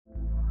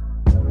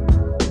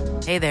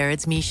Hey there,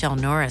 it's Michelle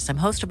Norris. I'm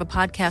host of a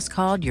podcast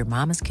called Your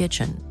Mama's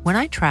Kitchen. When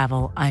I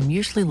travel, I'm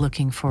usually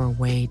looking for a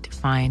way to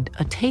find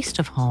a taste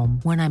of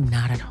home when I'm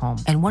not at home.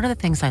 And one of the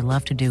things I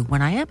love to do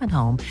when I am at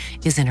home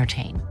is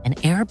entertain. And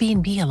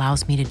Airbnb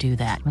allows me to do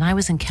that. When I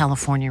was in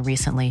California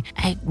recently,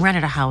 I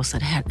rented a house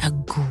that had a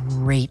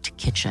great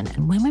kitchen.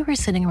 And when we were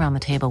sitting around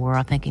the table, we were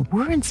all thinking,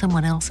 we're in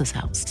someone else's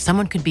house.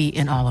 Someone could be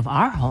in all of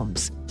our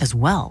homes as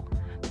well.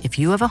 If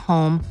you have a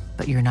home,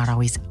 but you're not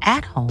always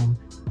at home,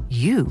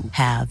 you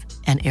have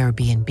an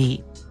Airbnb.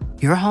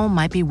 Your home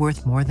might be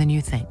worth more than you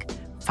think.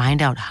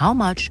 Find out how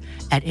much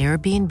at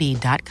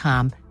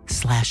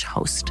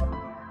airbnb.com/host.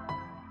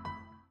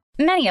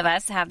 Many of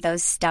us have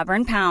those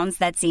stubborn pounds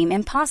that seem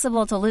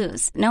impossible to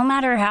lose, no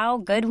matter how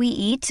good we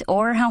eat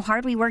or how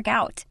hard we work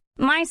out.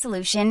 My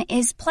solution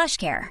is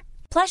PlushCare.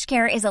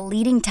 PlushCare is a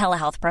leading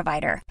telehealth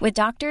provider with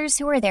doctors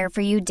who are there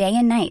for you day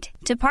and night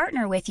to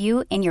partner with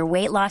you in your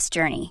weight loss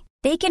journey.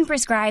 They can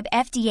prescribe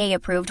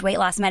FDA-approved weight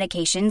loss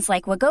medications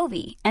like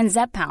Wegovy and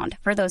Zepbound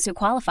for those who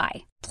qualify.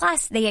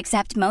 Plus, they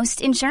accept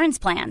most insurance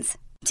plans.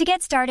 To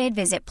get started,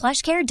 visit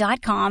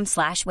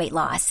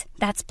plushcare.com/weightloss.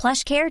 That's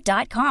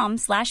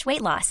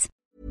plushcare.com/weightloss.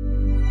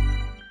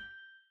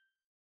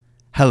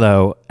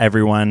 Hello,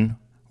 everyone.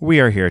 We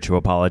are here to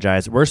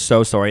apologize. We're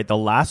so sorry. The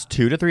last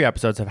 2 to 3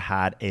 episodes have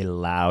had a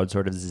loud,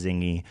 sort of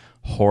zingy,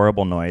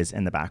 horrible noise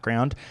in the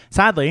background.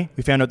 Sadly,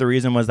 we found out the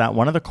reason was that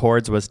one of the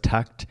cords was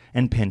tucked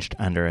and pinched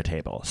under a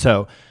table.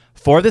 So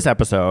for this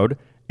episode,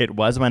 it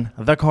was when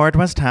the cord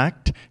was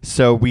tucked.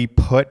 So we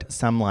put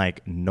some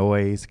like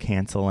noise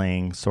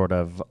canceling sort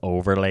of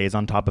overlays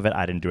on top of it.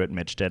 I didn't do it.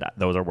 Mitch did.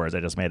 Those are words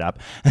I just made up.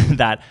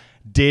 That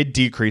did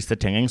decrease the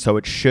tinging. So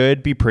it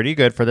should be pretty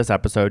good for this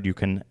episode. You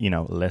can,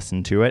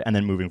 listen to it. And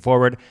then moving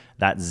forward,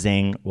 that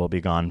zing will be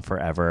gone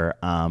forever.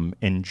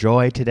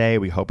 Enjoy today.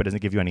 We hope it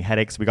doesn't give you any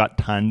headaches. We got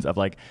tons of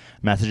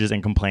messages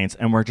and complaints,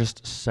 and we're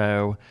just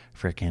so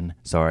freaking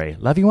sorry.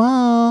 Love you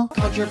all.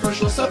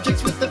 Controversial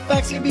subjects with the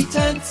facts can be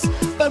tense,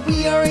 but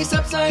we are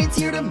ASAP Science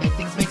here to make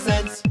things make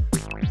sense.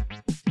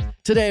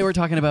 Today, we're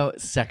talking about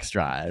sex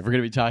drive. We're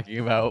going to be talking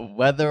about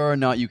whether or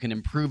not you can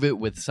improve it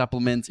with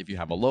supplements if you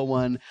have a low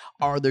one.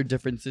 Are there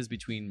differences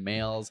between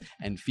males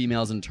and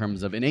females in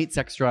terms of innate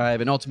sex drive?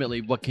 And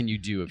ultimately, what can you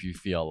do if you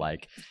feel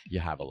like you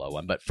have a low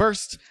one? But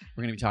first,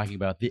 we're going to be talking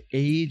about the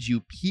age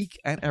you peak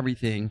at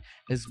everything,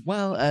 as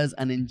well as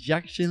an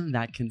injection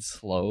that can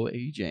slow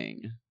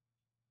aging.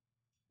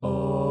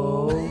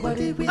 Oh, what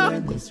did we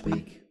learn this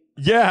week?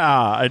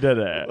 Yeah, I did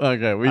it.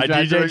 Okay, I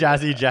DJ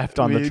Jazzy Jeffed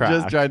on the track. We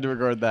just tried to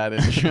record that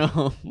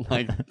intro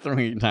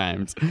 3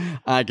 times.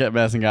 I kept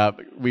messing up.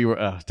 We were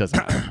doesn't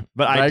matter.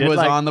 But I Greg did was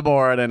on the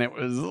board, and it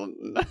was.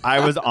 I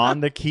was on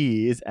the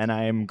keys, and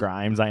I am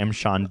Grimes. I am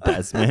Sean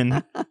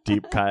Desmond,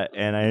 deep cut,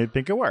 and I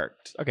think it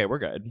worked. Okay, we're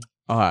good.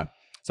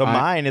 So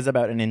mine is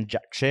about an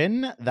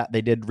injection that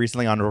they did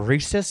recently on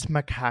rhesus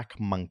macaque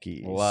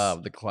monkeys.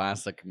 Love the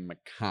classic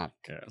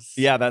macaques.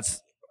 Yeah,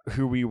 that's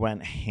who we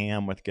went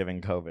ham with giving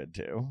COVID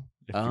to.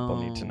 If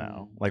people need to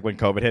know. When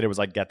COVID hit, it was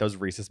get those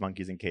rhesus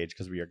monkeys in cage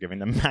because we are giving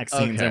them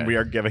vaccines and we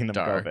are giving them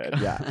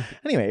COVID. Yeah.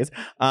 Anyways,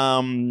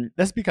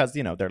 that's because,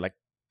 they're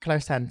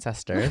close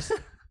ancestors.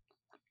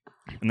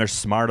 And they're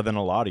smarter than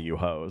a lot of you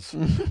hoes.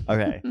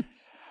 Okay.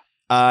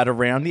 At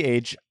around the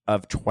age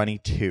of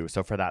 22.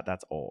 So for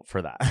that's old.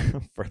 For that.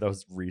 For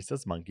those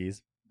rhesus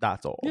monkeys,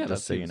 that's old. Yeah,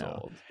 just so you know.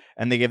 Old.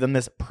 And they gave them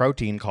this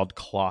protein called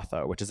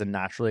Klotho, which is a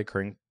naturally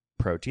occurring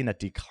protein that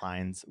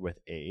declines with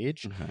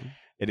age. Okay.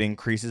 It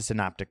increases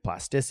synaptic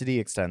plasticity,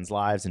 extends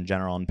lives in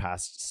general in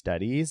past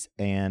studies.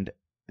 And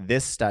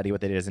this study, what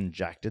they did is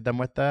injected them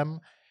with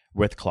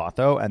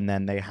Klotho, and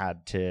then they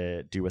had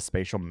to do a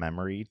spatial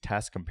memory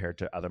test compared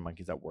to other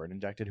monkeys that weren't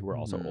injected who were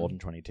also old and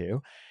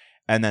 22.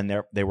 And then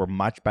they were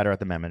much better at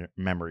the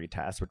memory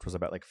test, which was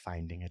about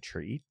finding a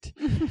treat.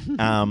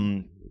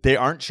 They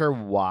aren't sure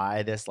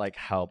why this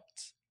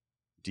helped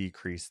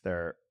decrease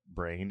their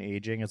brain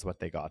aging is what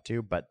they got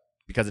to, but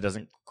because it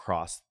doesn't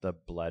cross the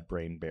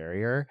blood-brain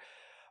barrier.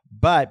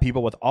 But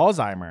people with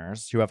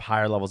Alzheimer's who have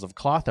higher levels of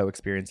Klotho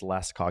experience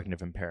less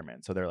cognitive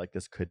impairment. So they're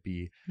this could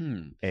be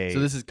So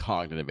this is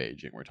cognitive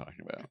aging we're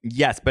talking about.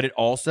 Yes, but it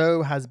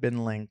also has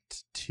been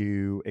linked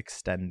to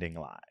extending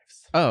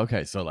lives. Oh,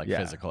 okay. So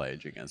physical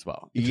aging as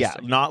well. Yeah,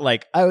 not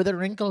the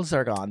wrinkles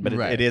are gone, but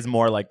Right. it is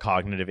more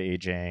cognitive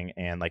aging,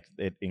 and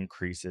it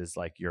increases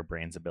your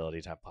brain's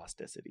ability to have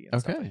plasticity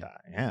and stuff like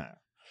that. Yeah.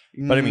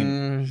 But I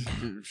mean,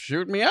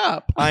 shoot me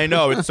up. I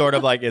know it's sort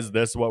of is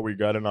this what we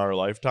get in our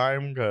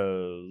lifetime?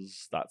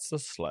 Because that's the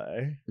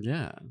slay.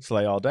 Yeah.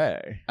 Slay all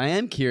day. I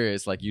am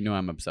curious,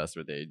 I'm obsessed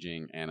with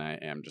aging, and I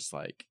am just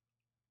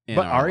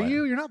But are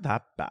you? You're not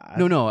that bad.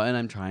 No, and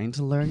I'm trying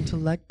to learn to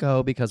let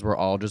go because we're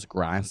all just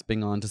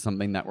grasping onto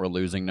something that we're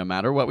losing no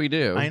matter what we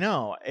do. I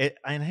know.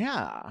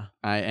 Yeah.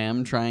 I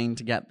am trying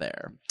to get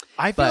there.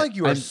 I feel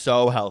you are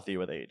so healthy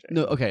with aging.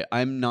 No, okay.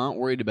 I'm not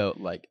worried about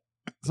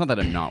it's not that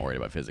I'm not worried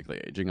about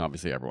physically aging.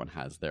 Obviously, everyone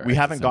has their. We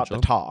haven't got the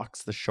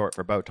tox, the short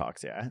for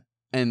Botox yet.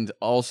 And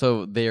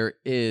also, there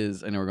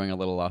is, I know we're going a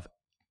little off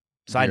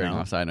side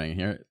note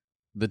here.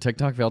 the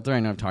TikTok filter, I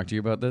know I've talked to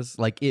you about this.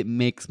 Like, it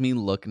makes me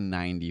look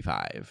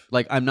 95.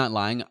 Like, I'm not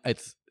lying.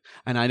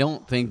 And I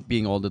don't think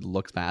being old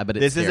looks bad, but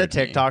this is a scared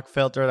me. TikTok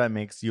filter that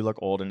makes you look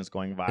old and it's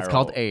going viral. It's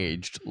called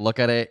aged. Look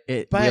at it.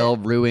 It But- will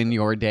ruin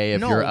your day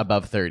if No. you're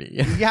above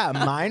 30. Yeah,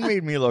 mine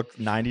made me look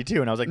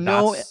 92, and I was like,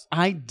 No, that's...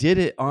 I did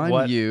it on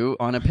What? you,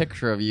 on a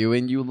picture of you,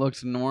 and you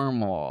looked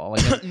normal.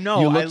 Like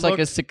No, you I looked like a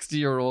looked-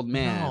 60-year-old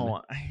man.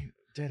 No, I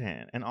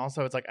didn't. And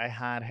also, it's like I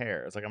had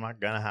hair. It's like I'm not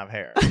gonna have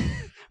hair.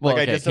 Well,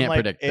 like, okay, I just can't am like,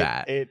 predict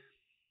that.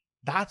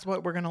 That's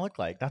what we're gonna look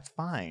like. That's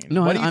fine.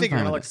 No, what do you I'm think? You're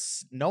fine gonna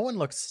with look? No one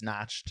looks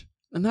snatched.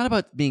 I'm not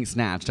about being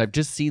snatched. I've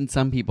just seen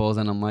some people's,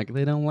 and I'm like,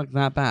 they don't look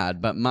that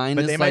bad. But mine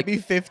But is they like, might be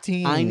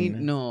 15. I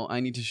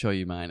need to show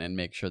you mine and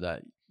make sure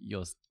that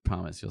you'll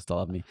promise you'll still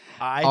love me.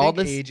 I all think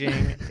this-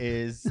 aging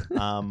is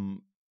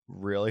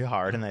really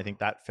hard, and I think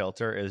that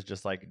filter is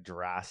just like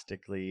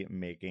drastically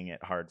making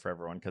it hard for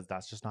everyone because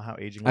that's just not how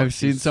aging works. I've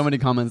seen so many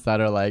comments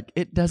that are like,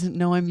 it doesn't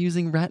know I'm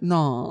using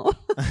retinol.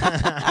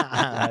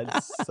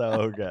 That's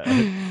so good.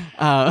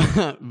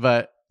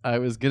 But I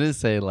was gonna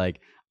say,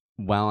 like,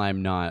 while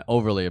I'm not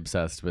overly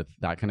obsessed with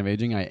that kind of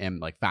aging, I am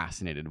like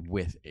fascinated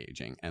with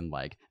aging and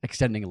like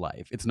extending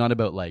life. It's not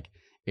about like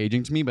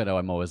aging to me, but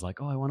I'm always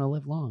like, oh, I want to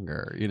live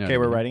longer. You know? Okay,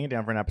 what I we're mean? writing it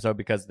down for an episode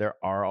because there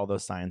are all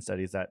those science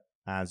studies that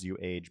as you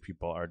age,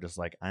 people are just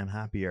like, I'm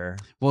happier.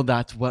 Well,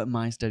 that's what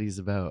my study's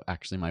about.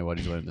 Actually, my what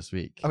did you learn this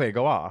week? Okay,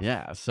 go off.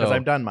 Yeah. So Because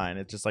I've done mine.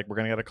 It's just like we're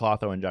gonna get a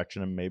Clotho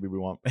injection and maybe we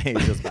won't age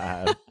as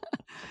bad.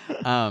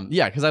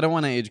 yeah, because I don't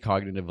want to age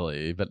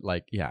cognitively, but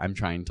like, yeah, I'm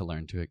trying to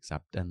learn to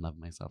accept and love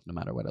myself no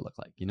matter what I look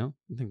like. You know,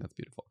 I think that's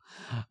beautiful.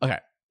 Okay,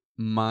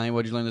 my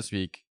what did you learn this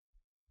week?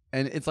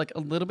 And it's like a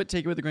little bit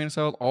taken with a grain of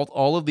salt.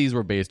 All of these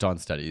were based on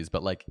studies,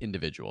 but like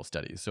individual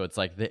studies. So it's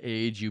like the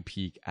age you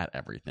peak at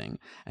everything.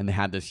 And they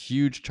had this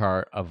huge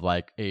chart of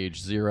like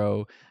age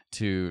 0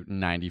 to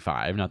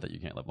 95. Not that you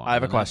can't live longer. I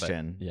have a than that, but-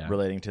 question yeah.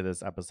 relating to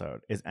this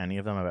episode. Is any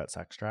of them about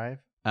sex drive?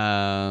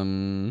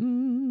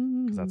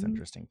 Because that's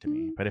interesting to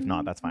me. But if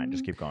not, that's fine.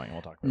 Just keep going and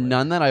we'll talk about it.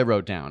 None that I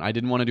wrote down. I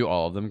didn't want to do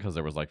all of them because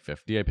there was like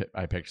 50.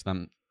 I picked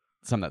some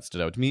that stood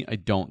out to me. I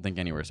don't think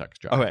any were sex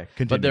drive. Okay,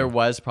 continue. But there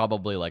was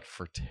probably like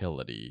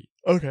fertility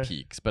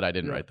peaks, but I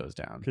didn't write those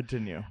down.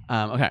 Continue.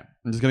 Okay,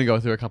 I'm just gonna go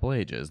through a couple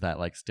ages that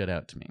like stood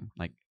out to me.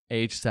 Like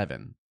age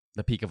 7,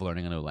 the peak of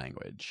learning a new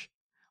language.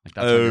 Like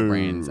that's when your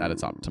brain's at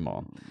its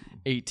optimal.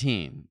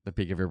 18, the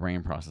peak of your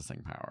brain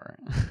processing power.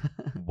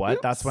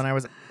 What? That's when I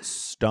was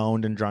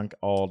stoned and drunk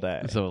all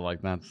day. So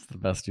like that's the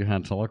best you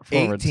had to look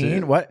forward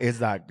 18? to. What is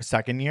that?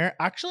 Second year?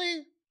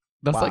 Actually,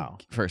 That's Wow.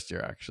 like first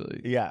year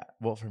actually. yeah.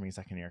 Well, for me,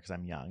 second year because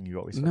I'm young. You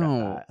always forget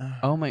No. that.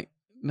 Oh my.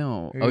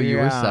 No. Oh, you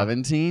were Yeah.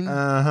 17.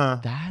 Uh-huh.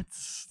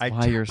 That's I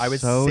why you're I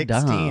was so 16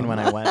 dumb. when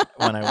I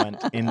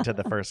went into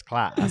the first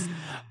class.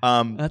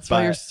 That's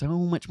why you're but- so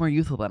much more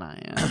youthful than I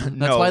am.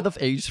 That's No. why the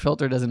age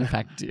filter doesn't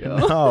affect you.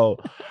 No,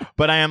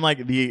 but I am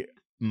like the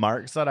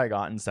marks that I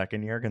got in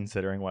second year,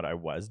 considering what I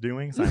was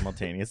doing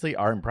simultaneously,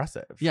 are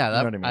impressive. Yeah, You that,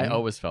 know what I I mean?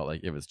 always felt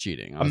like it was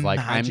cheating. I was like,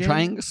 I'm Imagine-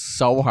 trying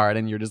so hard,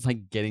 and you're just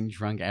like getting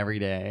drunk every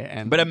day.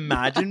 And But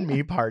imagine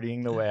me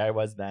partying the way I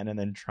was then, and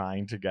then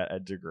trying to get a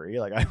degree.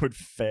 Like I would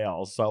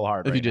fail so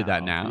hard. if right you did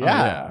that now,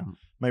 yeah.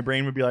 My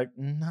brain would be like,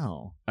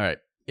 no. All right,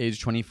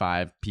 age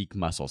 25, peak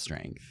muscle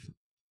strength.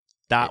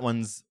 That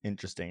one's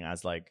interesting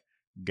as like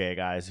gay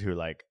guys who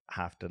like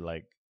have to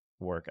like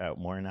work out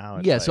more now.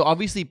 It's Yeah, like, so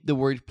obviously the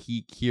word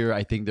peak here,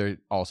 I think they're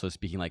also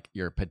speaking like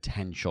your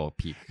potential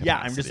peak. yeah,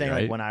 I'm just capacity, saying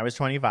right? like when I was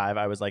 25,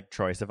 I was like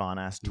Troye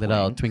Sivan-esque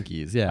little twink,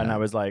 Twinkies, yeah. and I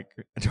was like,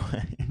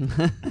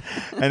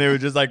 and it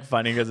was just like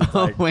funny because it's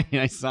Oh like, wait,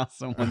 I saw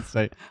someone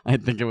say, I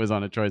think it was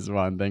on a Troye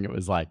Sivan thing. It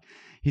was like,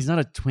 he's not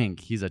a twink,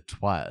 he's a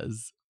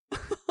twaz.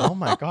 oh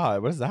my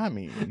god, what does that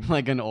mean?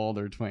 Like an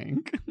older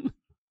twink.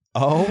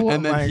 Oh,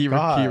 And then my he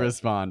god.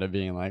 responded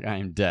being like,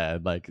 I'm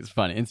dead. Like, it's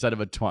funny. Instead of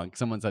a twunk,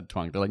 someone said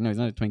twunk. They're like, no, he's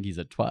not a twink, he's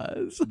a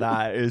twaz.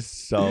 That is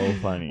so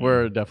funny.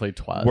 We're definitely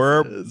twaz.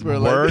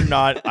 We're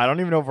not. I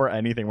don't even know if we're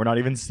anything. We're not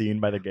even seen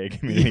by the gay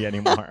community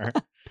anymore.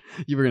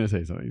 You were gonna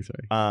say something,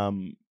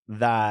 sorry.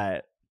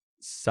 That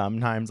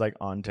sometimes like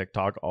on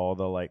TikTok, all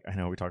the like, I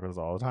know we talk about this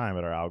all the time,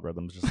 but our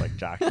algorithms just like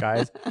jack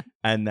guys,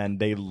 and then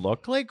they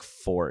look like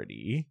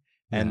 40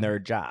 and Yeah. they're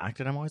jacked,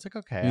 and I'm always like,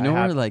 okay, You know, I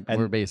have, we're like, and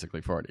we're basically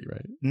 40,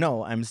 right?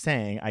 no, I'm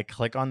saying I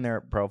click on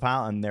their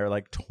profile and they're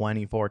like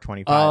 24,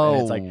 25,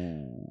 and it's like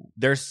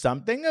there's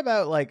something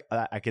about like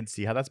I can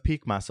see how that's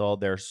peak muscle.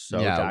 They're so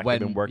Yeah, jacked. when-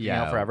 They've been working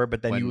yeah, out forever,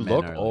 but then when you men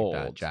look are old.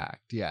 like that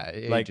jacked. Yeah,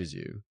 it Like, ages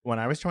you. When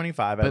I was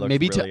 25, I But looked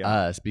maybe really to young.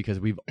 us, because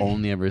we've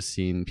only ever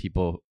seen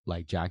people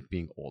like jacked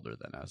being older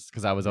than us.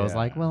 Because I was always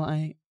like, Yeah. well,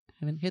 I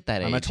haven't hit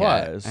that I'm a age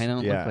yet. twaz. I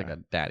don't Yeah. look like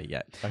a daddy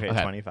yet. Okay,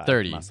 25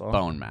 30 muscle.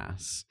 bone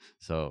mass.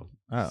 So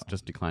Oh, it's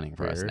just declining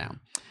for us weird. now.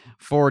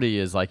 40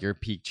 is like your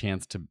peak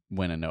chance to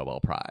win a Nobel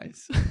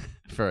Prize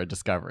for a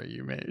discovery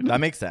you made. That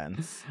makes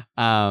sense.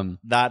 Um,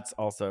 That's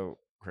also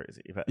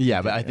crazy. But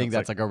yeah, but I continue. think It's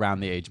that's like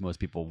around the age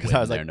most people win because I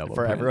was their like, Nobel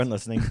for Prize. everyone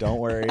listening, don't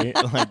worry.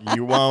 Like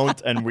you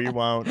won't, and we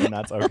won't, and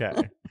that's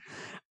okay.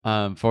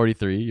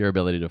 43, your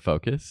ability to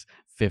focus.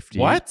 50.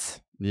 What?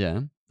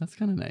 Yeah, that's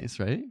kind of nice,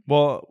 right?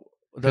 Well,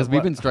 Because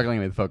we've been struggling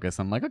with focus.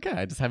 I'm like, okay,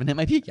 I just haven't hit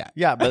my peak yet.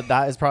 Yeah, but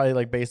that is probably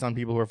like based on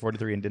people who are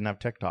 43 and didn't have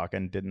TikTok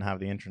and didn't have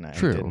the internet.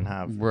 True. And didn't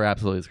have We're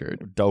absolutely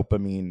screwed.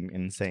 dopamine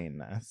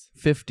insaneness.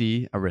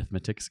 50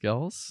 arithmetic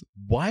skills.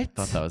 What?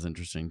 Thought that was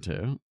interesting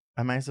too.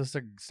 Am I supposed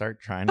to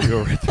start trying to do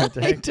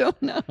arithmetic? I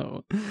don't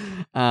know.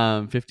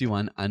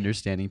 51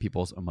 understanding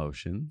people's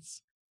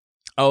emotions.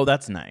 Oh,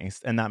 that's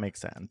nice. And that makes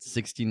sense.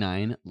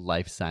 69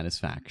 life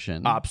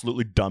satisfaction.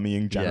 Absolutely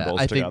dummying genitals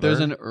I together. think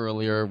there's an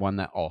earlier one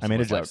that also I made a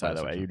was life joke, by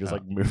the way. You just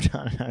satisfaction. like moved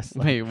on. I was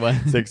like, Wait, what?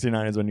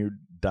 69 is when you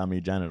dummy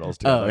genitals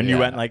together. Oh, and you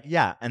yeah. went like,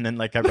 yeah. And then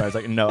like I was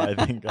like, no, I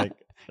think like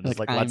just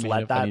Like, like I let's made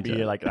let a funny that be.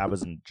 joke. Like that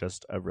wasn't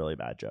just a really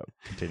bad joke.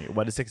 Continue.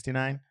 What is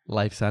 69?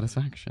 Life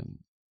satisfaction.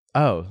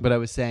 Oh, But I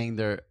was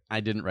saying I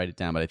didn't write it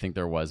down, but I think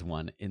there was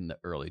one in the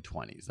early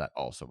 20s that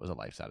also was a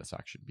life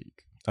satisfaction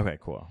peak. okay,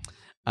 cool.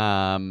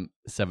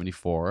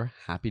 74,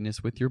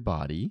 happiness with your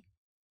body.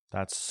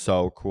 That's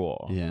so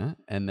cool. Yeah.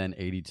 And then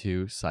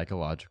 82,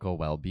 psychological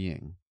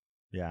well-being.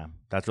 Yeah,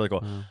 that's really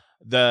cool. Wow.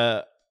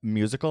 The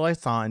musical I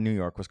saw in New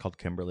York was called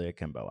Kimberly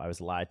Akimbo. I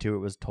was lied to. It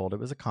was told it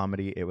was a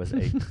comedy. It was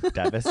a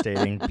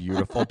devastating,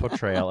 beautiful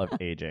portrayal of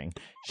aging.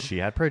 She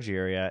had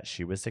progeria.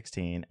 She was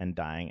 16 and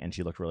dying, and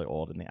she looked really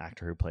old, and the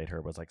actor who played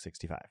her was like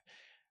 65.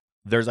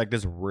 There's like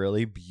this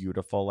really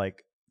beautiful,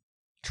 like,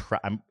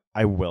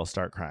 I will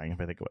start crying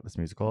if I think about this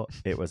musical.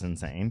 It was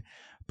insane.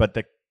 But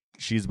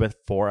she's with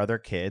 4 other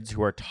kids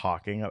who are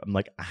talking. I'm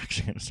like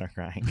actually gonna start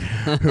crying.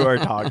 Who are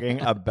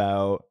talking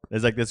about,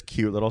 there's like this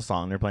cute little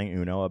song they're playing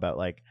Uno about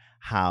like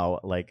how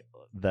like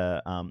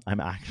the I'm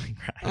actually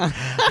crying.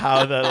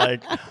 How the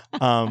like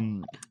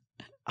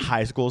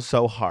high school's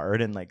so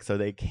hard and like so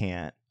they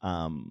can't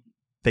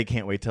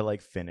wait to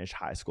like finish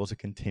high school to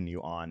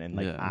continue on and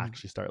like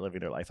actually start living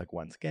their life like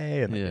one's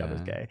gay and like the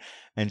other's gay.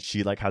 And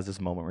she like has this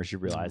moment where she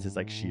realizes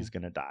like she's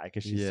gonna die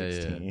because she's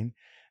 16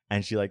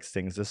 and she like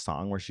sings this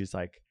song where she's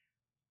like,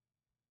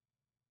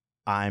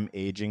 I'm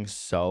aging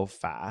so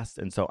fast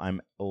and so I'm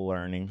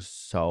learning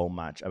so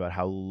much about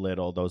how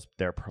little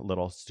their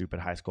little stupid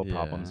high school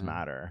problems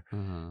matter.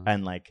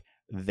 And like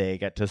they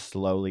get to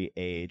slowly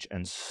age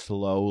and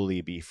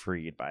slowly be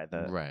freed by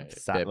the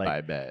bit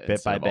by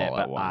bit,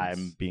 but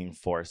I'm being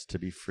forced to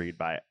be freed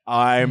by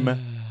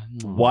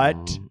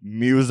what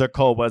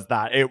musical was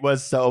that? It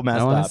was so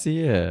messed I want up. to see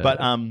it. But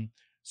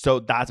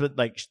so that's what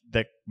like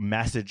the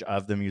message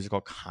of the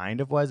musical kind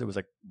of was. It was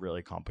like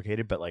really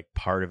complicated, but like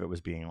part of it was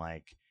being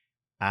like,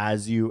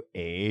 as you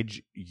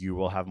age, you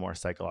will have more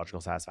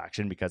psychological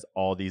satisfaction because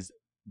all these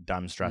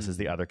dumb stresses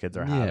the other kids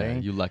are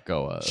having, you let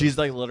go of. She's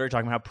like literally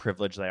talking about how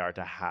privileged they are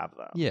to have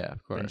them. Yeah,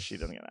 of course. And she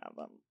doesn't get to have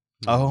them.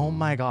 Oh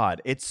my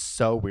God. It's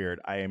so weird.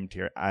 I am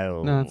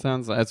No,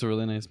 that's a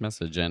really nice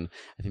message. And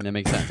I think that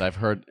makes sense. I've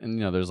heard, and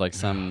there's like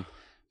some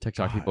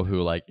TikTok people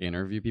who like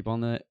interview people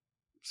on the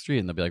street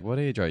and they'll be like, what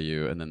age are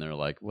you? And then they're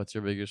like, what's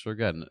your biggest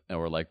regret?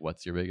 Or like,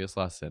 what's your biggest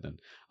lesson? And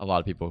a lot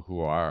of people who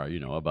are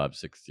above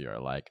 60 are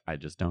like, I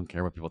just don't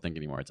care what people think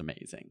anymore. It's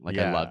amazing. Like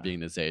I love being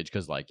this age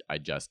because like I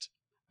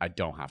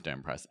don't have to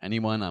impress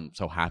anyone. I'm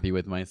so happy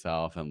with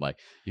myself. And like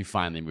you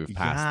finally move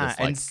past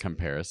this like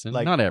comparison.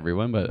 Like, not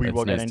everyone, but we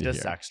will nice get into to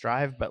hear. sex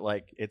drive, but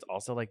like it's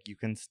also like you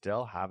can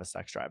still have a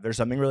sex drive. There's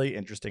something really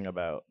interesting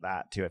about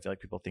that too. I feel like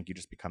people think you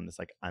just become this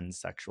like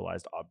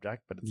unsexualized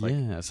object, but it's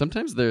like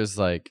sometimes there's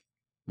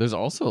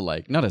also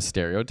like not a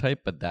stereotype,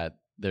 but that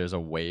there's a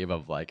wave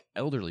of like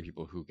elderly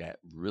people who get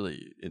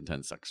really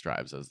intense sex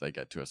drives as they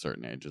get to a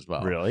certain age as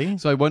well. Really?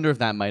 So I wonder if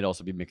that might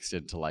also be mixed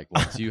into like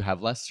once you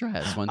have less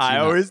stress. I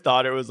always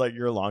thought it was like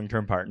your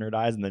long-term partner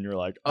dies and then you're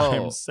like,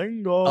 I'm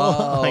single.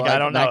 Like I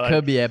don't know. That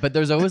could be it. But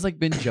there's always like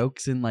been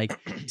jokes in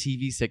like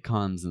TV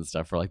sitcoms and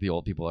stuff where like the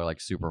old people are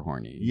like super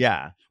horny.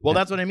 Yeah. Well,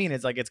 that's what I mean.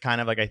 It's like it's kind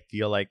of like I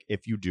feel like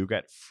if you do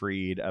get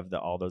freed of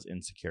all those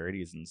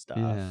insecurities and stuff.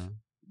 Yeah.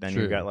 Then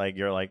True.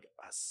 you're like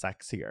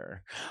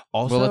sexier.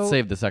 Also, well, let's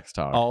save the sex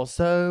talk.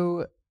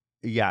 Also,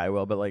 yeah, I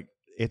will. But like,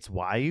 it's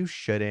why you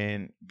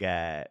shouldn't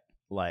get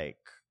like,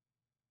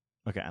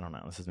 okay, I don't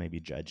know. This is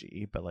maybe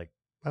judgy, but like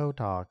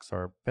Botox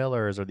or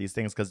fillers or these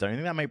things because don't you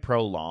think that might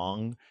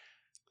prolong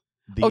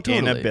the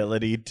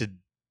inability to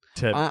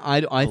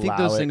I think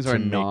those things are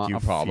not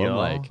a problem.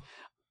 Like,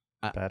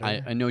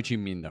 I know what you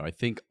mean though. I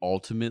think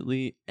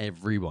ultimately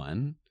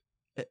everyone,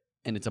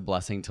 and it's a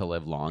blessing to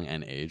live long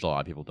and age. A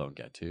lot of people don't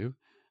get to.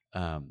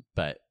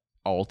 But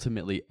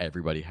ultimately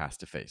everybody has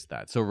to face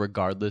that. So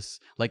regardless,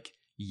 like,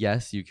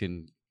 yes, you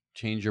can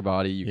change your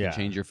body, you can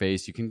change your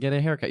face, you can get a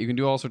haircut, you can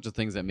do all sorts of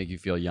things that make you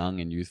feel young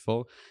and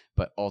youthful.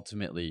 But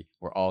ultimately,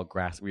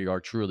 we are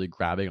truly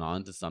grabbing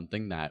on to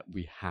something that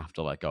we have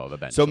to let go of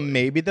eventually. So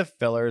maybe the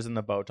fillers and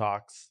the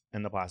Botox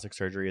and the plastic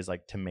surgery is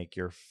like to make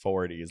your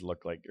 40s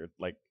look like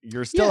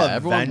you're still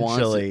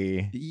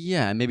eventually.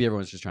 And maybe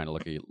everyone's just trying to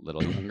look a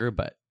little younger.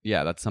 But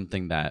yeah, that's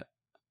something that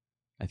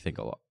I think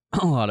a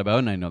lot about,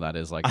 and I know that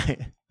is like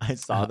I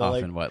saw that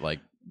often what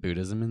like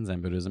Buddhism and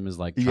Zen Buddhism is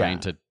like trying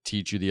to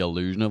teach you the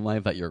illusion of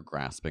life that you're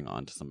grasping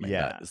onto something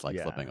that is like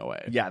slipping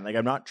away. Yeah, like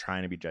I'm not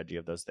trying to be judgy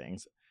of those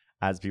things.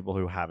 as people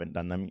who haven't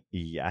done them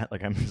yet.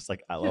 Like I'm just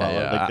like, LOL.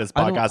 Yeah. Like this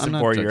I don't- podcast I'm in not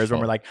 4 years when judgeful.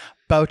 we're like,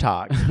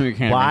 Botox. We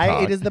can't Why even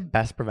it talk. is the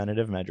best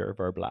preventative measure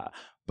for blah.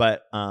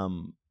 But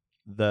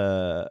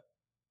the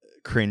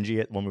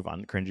cringy, we'll move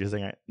on. The cringiest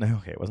thing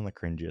it wasn't the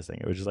cringiest thing.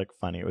 It was just like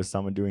funny. It was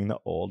someone doing the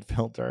old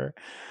filter.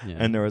 Yeah.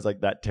 And there was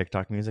like that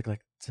TikTok music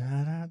like da,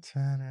 da,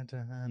 da, da, da,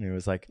 and it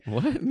was like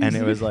what? and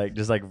it was like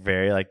just like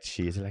very like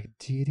cheesy like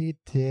dee, dee,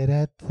 dee,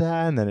 da,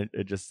 da, and then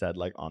it just said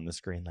like on the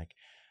screen like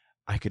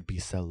I could be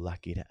so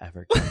lucky to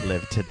ever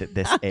live to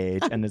this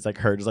age. And it's like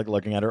her just like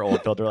looking at her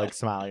old filter, like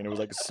smiling. And it was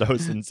like so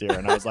sincere.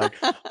 And I was like,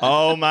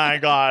 oh my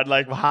God,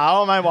 like,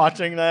 how am I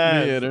watching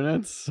this? The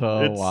internet's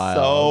so It's wild.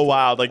 so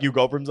wild. Like you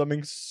go from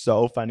something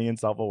so funny and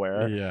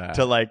self-aware Yeah.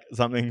 to like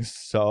something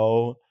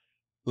so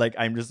like,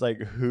 I'm just like,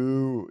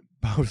 who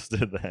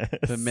posted this?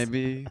 But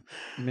maybe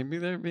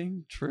they're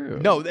being true.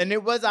 No, and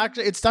it was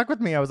actually, it stuck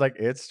with me. I was like,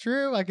 it's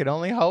true. I could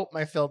only hope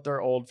my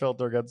old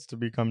filter gets to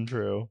become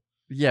true.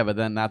 Yeah, but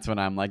then that's when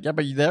I'm like, yeah,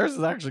 but theirs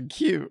is actually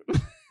cute.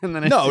 And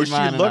then I No, see she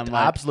mine and looked I'm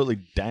like, absolutely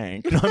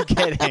dank. No, I'm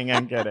kidding.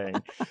 I'm kidding.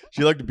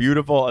 She looked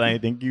beautiful, and I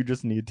think you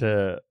just need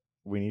to.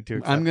 We need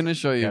to. I'm gonna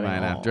show you getting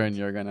mine after, old. and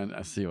you're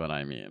gonna see what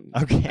I mean.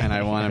 Okay. And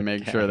I want to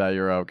make sure that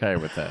you're okay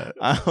with it.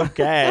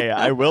 Okay,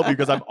 I will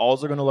because I'm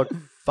also gonna look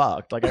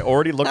fucked. Like I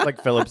already look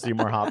like Philip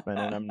Seymour Hoffman,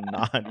 and I'm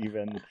not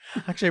even.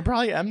 Actually, I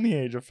probably am the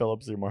age of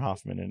Philip Seymour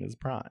Hoffman in his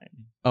prime.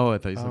 Oh, I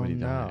thought you said Oh when he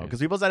no, died. because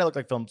people said I looked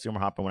like Philip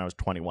Seymour Hoffman when I was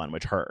 21,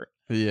 which hurt.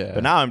 Yeah,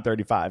 But now I'm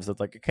 35, so it's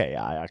like okay,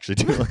 I actually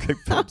do look like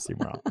Philip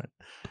Seymour Hoffman.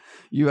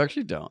 you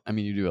actually don't. I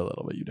mean, you do a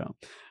little, but you don't.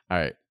 All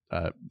right,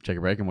 take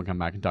a break, and we'll come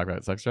back and talk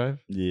about sex drive.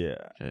 Yeah.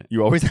 Okay.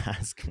 You always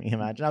ask me.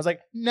 Imagine I was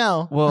like,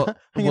 no. Well,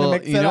 I'm gonna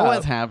mix you it know up.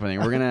 what's happening.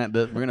 We're gonna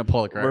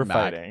pull the curtain We're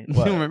back. fighting.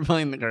 What? We're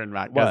pulling the curtain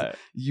back. 'Cause What?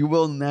 you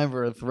will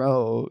never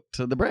throw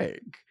to the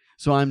break.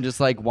 So I'm just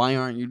like, why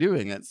aren't you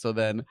doing it? So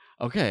then,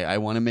 okay, I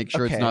want to make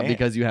sure it's not Okay.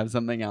 because you have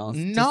something else.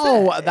 to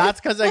No, say.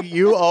 that's because like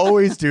you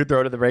always do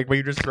throw to the break, but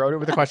you just throw it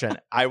with a question.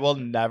 I will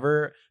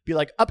never be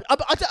like, I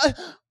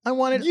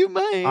wanted. You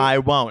might. I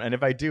won't. And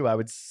if I do, I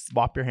would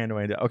swap your hand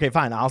away. And okay,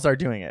 fine. I'll start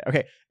doing it.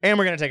 Okay. And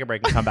we're going to take a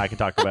break and come back and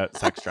talk about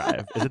sex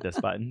drive. Is it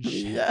this button?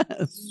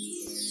 Yes.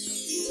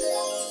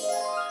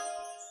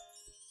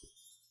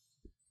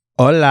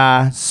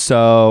 Hola.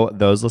 So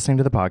those listening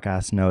to the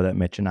podcast know that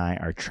Mitch and I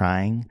are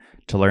trying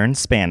to learn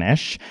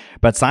Spanish,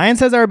 but science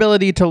says our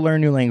ability to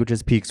learn new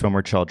languages peaks when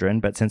we're children.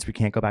 But since we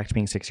can't go back to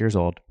being 6 years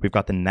old, we've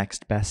got the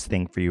next best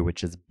thing for you,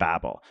 which is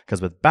Babbel.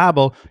 Because with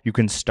Babbel, you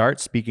can start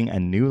speaking a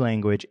new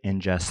language in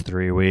just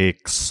 3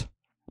 weeks.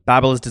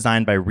 Babbel is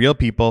designed by real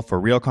people for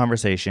real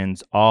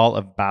conversations. All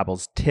of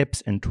Babbel's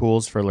tips and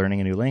tools for learning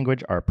a new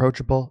language are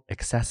approachable,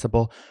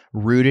 accessible,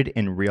 rooted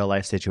in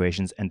real-life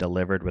situations, and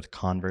delivered with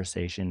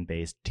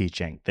conversation-based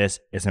teaching. This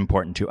is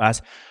important to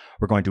us.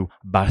 We're going to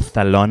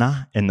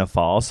Barcelona in the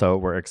fall, so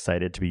we're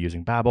excited to be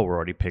using Babbel. We're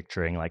already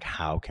picturing like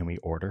how can we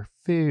order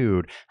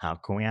food? How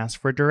can we ask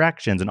for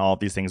directions? And all of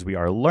these things we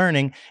are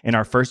learning in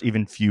our first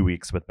even few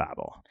weeks with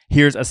Babbel.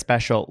 Here's a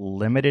special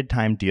limited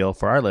time deal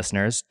for our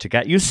listeners. To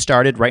get you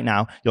started right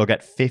now, you'll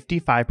get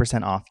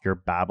 55% off your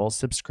Babbel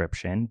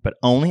subscription, but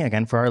only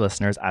again for our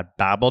listeners at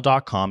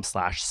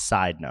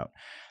babbel.com/sidenote.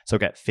 So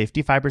get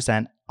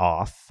 55%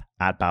 off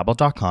at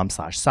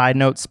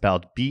babbel.com/sidenote,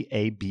 spelled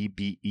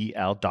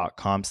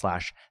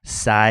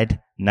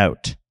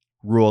BABBEL.com/sidenote.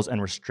 Rules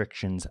and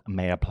restrictions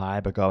may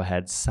apply, but go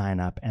ahead, sign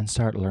up, and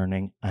start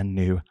learning a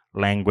new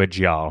language,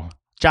 y'all.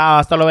 Ciao,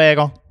 hasta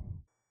luego.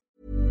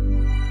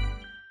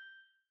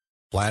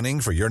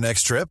 Planning for your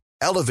next trip?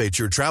 Elevate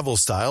your travel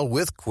style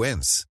with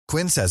Quince.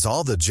 Quince has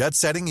all the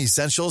jet-setting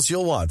essentials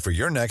you'll want for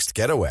your next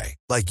getaway,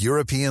 like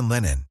European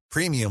linen,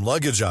 premium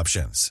luggage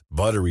options,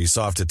 buttery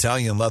soft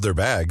Italian leather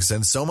bags,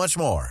 and so much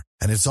more.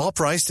 And it's all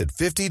priced at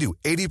 50 to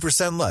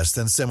 80% less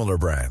than similar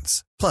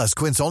brands. Plus,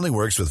 Quince only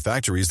works with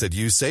factories that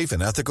use safe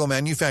and ethical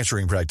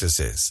manufacturing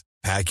practices.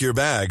 Pack your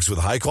bags with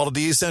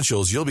high-quality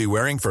essentials you'll be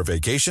wearing for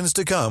vacations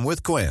to come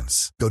with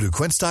Quince. Go to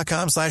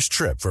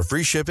quince.com/trip for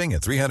free shipping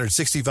and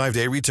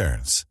 365-day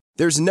returns.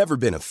 There's never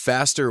been a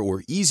faster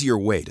or easier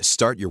way to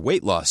start your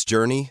weight loss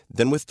journey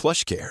than with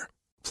PlushCare.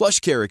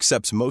 PlushCare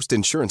accepts most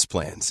insurance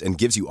plans and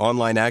gives you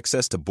online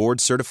access to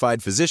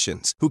board-certified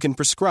physicians who can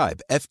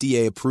prescribe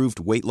FDA-approved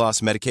weight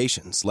loss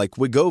medications like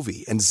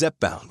Wegovy and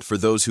Zepbound for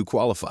those who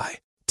qualify.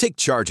 Take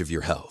charge of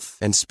your health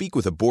and speak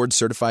with a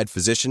board-certified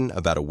physician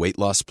about a weight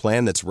loss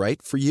plan that's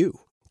right for you.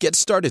 Get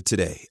started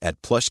today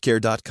at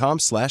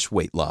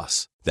plushcare.com/weight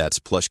loss. That's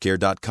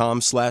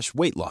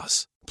plushcare.com/weight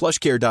loss.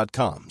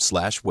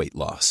 plushcare.com/weight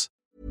loss.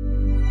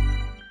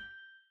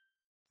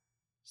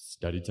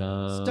 Study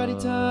time. Study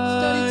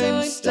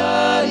time.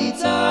 Study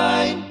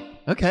time.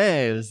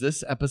 Okay, is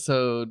this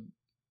episode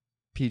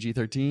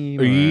PG-13?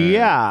 or-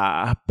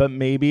 Yeah, but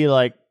maybe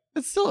like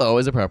It's still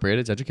always appropriate.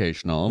 It's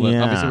educational. But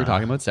Yeah. obviously, we're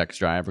talking about sex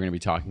drive. We're going to be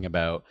talking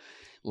about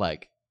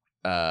like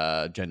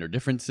gender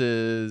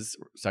differences,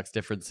 sex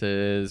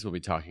differences. We'll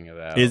be talking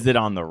about is it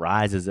on the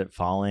rise? Is it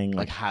falling?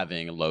 like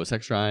having a low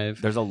sex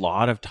drive. there's a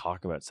lot of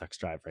talk about sex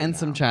drive right and now.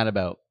 some chat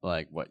about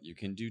like what you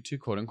can do to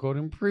quote unquote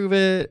improve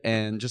it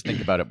and just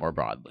think about it more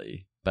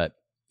broadly. But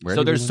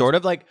So there's sort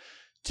of like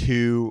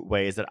two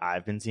ways that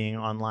I've been seeing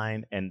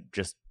online and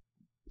just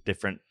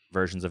different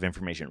versions of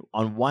information.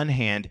 On one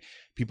hand,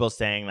 people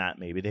saying that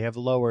maybe they have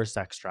lower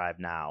sex drive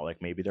now.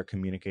 Like maybe they're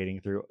communicating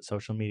through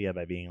social media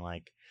by being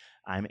like,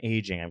 I'm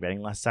aging, I'm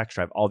getting less sex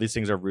drive. All these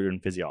things are rooted in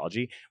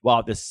physiology. While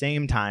at the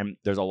same time,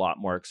 there's a lot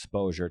more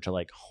exposure to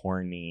like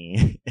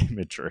horny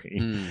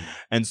imagery.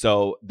 And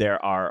so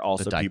there are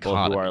also people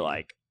who are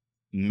like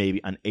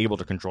maybe unable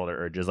to control their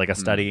urges. Like a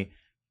study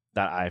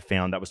that I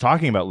found that was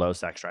talking about low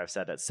sex drive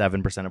said that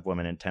 7% of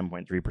women and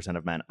 10.3%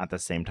 of men at the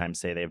same time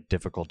say they have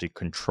difficulty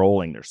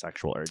controlling their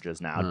sexual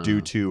urges now due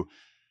to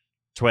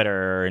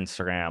Twitter,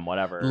 Instagram,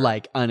 whatever.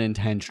 Like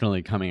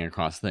unintentionally coming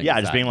across things.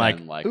 Yeah, just being like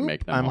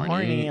make them I'm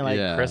horny.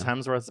 Like Chris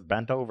Hemsworth's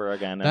bent over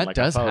again. That like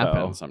does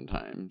happen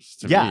sometimes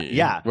to me.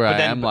 Yeah. Where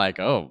I am like,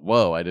 oh,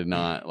 whoa, I did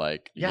not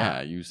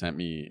you sent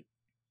me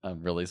a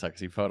really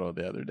sexy photo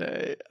the other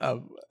day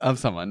of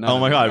someone. Oh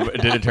my God.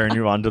 Did it turn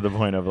you on to the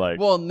point of like...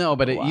 Well, no,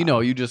 but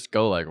you just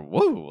go like,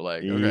 whoa.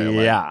 Like,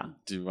 okay, yeah.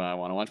 Do I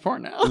want to watch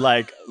porn now?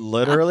 Like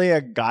literally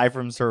a guy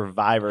from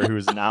Survivor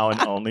who's now an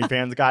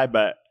OnlyFans guy,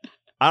 but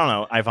I don't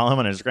know. I follow him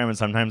on Instagram and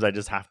sometimes I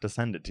just have to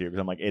send it to you because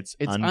I'm like, it's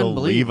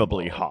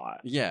unbelievably hot.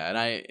 Yeah. And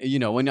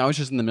I, when I was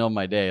just in the middle of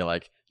my day,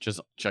 like just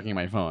checking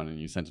my phone and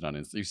you sent it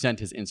on you sent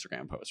his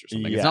Instagram post or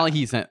something. It's not like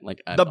he sent like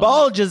the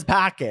bulge is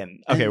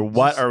packing. Okay,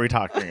 what are we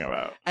talking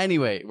about?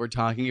 Anyway, we're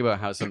talking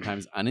about how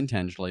sometimes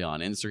unintentionally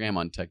on Instagram,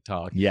 on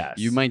TikTok, yes,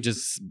 you might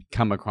just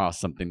come across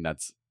something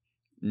that's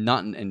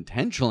not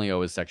intentionally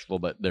always sexual,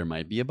 but there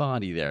might be a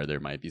body there. There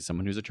might be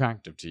someone who's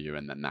attractive to you,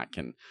 and then that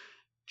can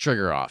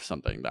trigger off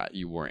something that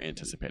you weren't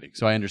anticipating.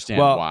 So I understand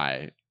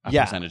why a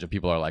percentage of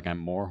people are like, I'm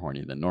more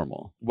horny than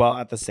normal. Well,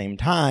 at the same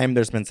time,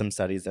 there's been some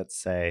studies that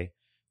say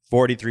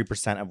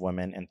 43% of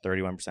women and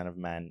 31% of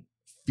men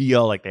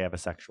feel like they have a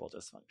sexual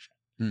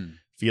dysfunction,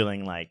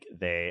 feeling like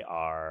they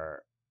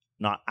are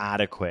not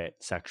adequate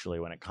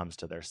sexually when it comes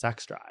to their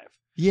sex drive.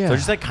 Yeah. So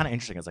it's just like kind of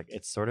interesting. It's like,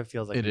 it sort of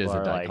feels like it is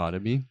a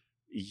dichotomy. Like,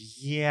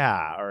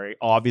 yeah. Or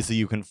obviously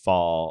you can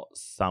fall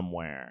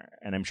somewhere.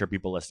 And I'm sure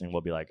people listening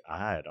will be like,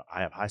 I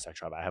have high sex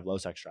drive. I have low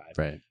sex drive.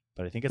 Right.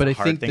 But I think it's a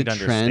hard thing to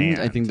understand.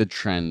 I think the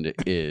trend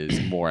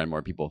is more and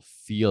more people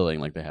feeling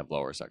like they have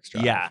lower sex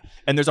drive. Yeah.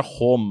 And there's a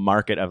whole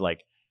market of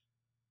like,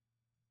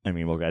 I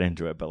mean, we'll get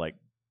into it, but like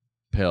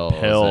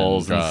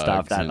pills and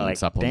stuff that like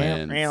supplements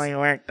don't really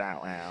work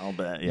that well.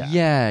 But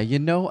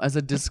as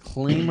a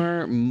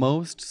disclaimer,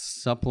 most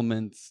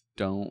supplements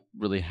don't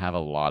really have a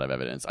lot of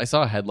evidence. I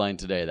saw a headline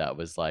today that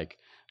was like,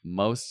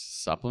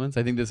 most supplements,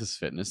 I think this is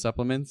fitness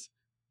supplements,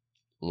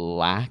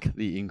 lack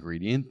the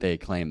ingredient they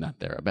claim that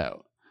they're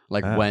about.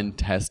 Like when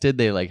tested,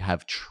 they like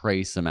have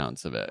trace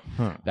amounts of it.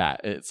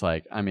 That it's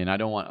like, I mean, I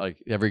don't want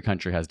like every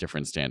country has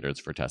different standards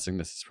for testing.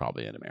 This is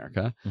probably in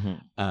America.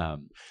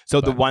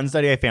 The one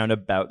study I found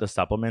about the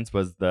supplements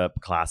was the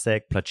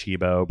classic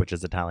placebo, which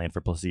is Italian for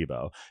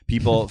placebo.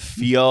 People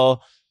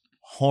feel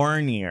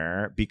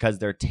hornier because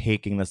they're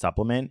taking the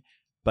supplement,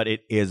 but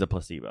it is a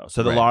placebo.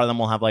 So a lot of them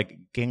will have like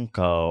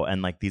ginkgo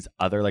and like these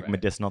other like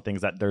medicinal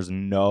things that there's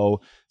no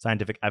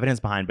scientific evidence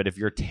behind. But if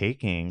you're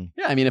taking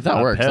if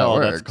that works, pill that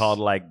works. That's called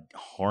like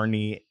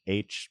horny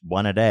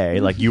H1 a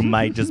day, like you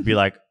might just be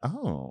like,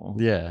 oh.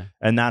 Yeah.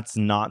 And that's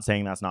not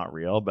saying that's not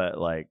real, but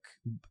like.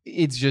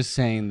 It's just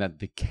saying that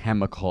the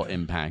chemical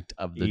impact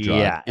of the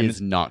drug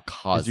is not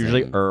causing. It's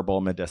usually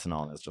herbal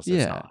medicinal and it's just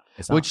it's not.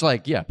 Which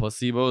like,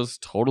 placebo is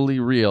totally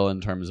real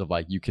in terms of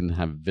like you can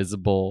have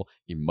visible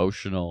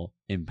emotional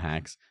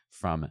impacts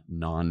from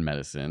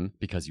non-medicine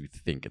because you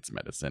think it's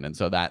medicine. And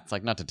so that's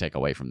like not to take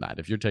away from that.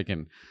 If you're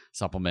taking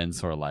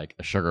supplements or like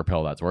a sugar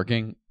pill that's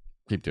working,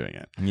 keep doing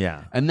it.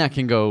 Yeah. And that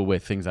can go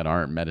with things that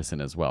aren't medicine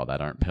as well,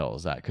 that aren't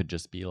pills. That could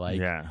just be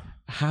like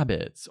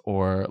habits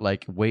or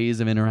like ways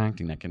of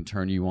interacting that can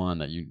turn you on,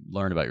 that you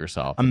learn about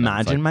yourself.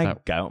 Imagine my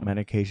gout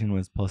medication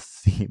was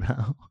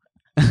placebo.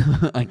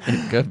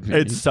 It could be.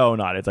 It's so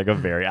not. It's like a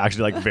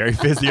very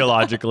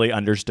physiologically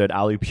understood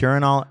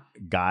allopurinol.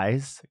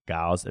 Guys,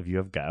 gals, if you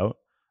have gout,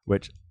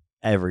 which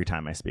every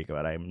time I speak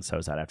about it, I'm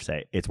so sad I have to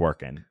say it's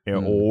working.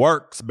 It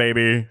works,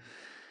 baby.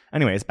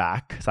 Anyways,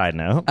 back. Side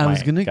note. I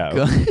was gonna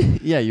go.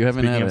 Yeah, you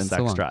haven't had a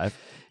sex drive.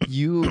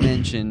 You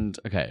mentioned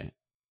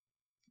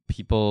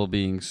people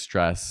being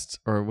stressed,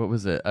 or what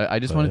was it? I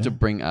just wanted to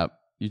bring up.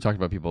 You talked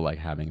about people like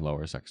having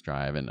lower sex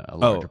drive and a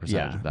larger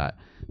percentage of that.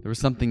 There was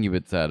something you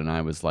had said, and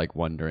I was like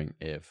wondering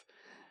if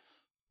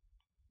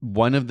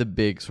one of the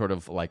big sort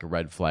of like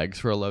red flags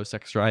for a low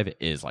sex drive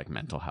is like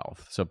mental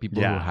health. So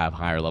people who have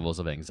higher levels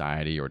of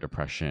anxiety or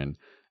depression,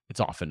 it's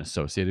often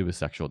associated with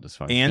sexual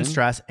dysfunction and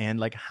stress and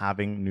like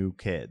having new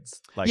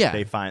kids. Like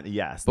they find,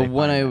 But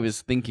what I was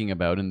thinking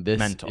about, and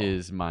this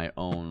is my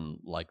own,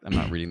 like I'm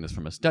not reading this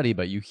from a study,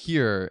 but you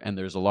hear, and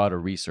there's a lot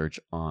of research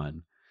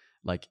on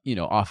like, you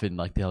know, often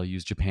like they'll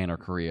use Japan or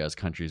Korea as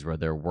countries where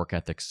their work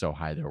ethic's so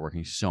high, they're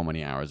working so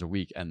many hours a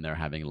week and they're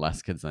having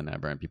less kids than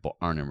ever, and people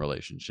aren't in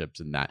relationships,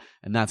 and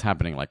that's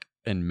happening like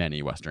in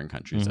many Western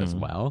countries as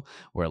well,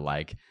 where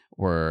like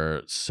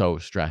we're so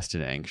stressed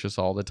and anxious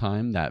all the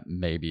time that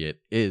maybe it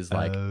is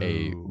like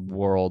a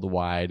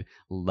worldwide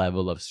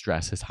level of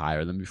stress is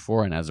higher than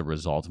before, and as a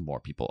result more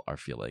people are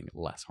feeling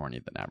less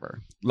horny than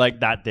ever. Like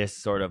that, this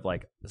sort of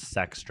like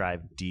sex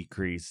drive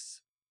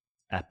decrease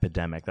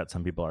epidemic that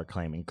some people are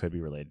claiming could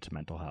be related to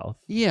mental health.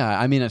 Yeah,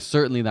 I mean,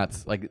 certainly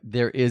that's like,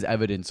 there is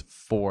evidence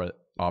for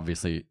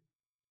obviously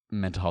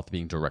mental health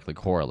being directly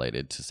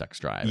correlated to sex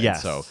drive.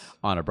 Yes. And so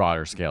on a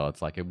broader scale,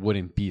 it's like it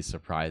wouldn't be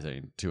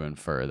surprising to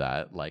infer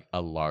that like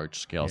a large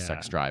scale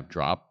sex drive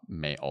drop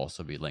may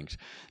also be linked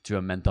to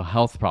a mental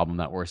health problem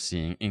that we're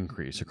seeing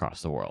increase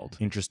across the world.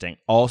 Interesting.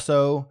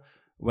 Also,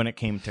 when it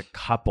came to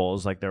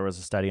couples, like there was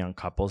a study on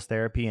couples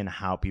therapy and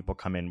how people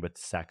come in with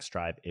sex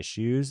drive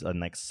issues and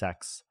like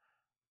sex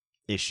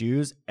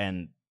issues,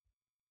 and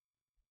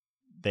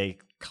they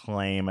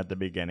claim at the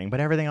beginning, but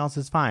everything else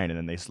is fine. And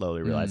then they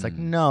slowly realize like,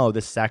 no,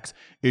 the sex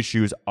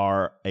issues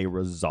are a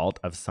result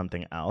of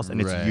something else. And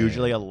it's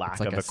usually a lack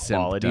like of a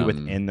equality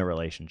symptom within the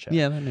relationship.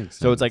 Yeah, that makes sense.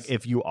 So it's like,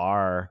 if you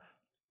are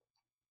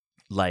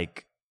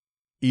like,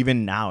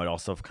 even now, it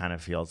also kind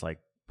of feels like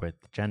with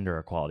gender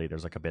equality,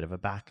 there's like a bit of a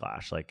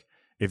backlash. Like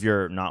if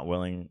you're not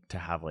willing to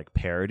have like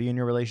parity in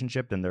your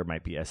relationship, then there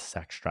might be a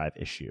sex drive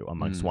issue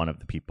amongst one of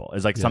the people.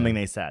 It's like something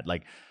they said,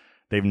 like,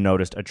 they've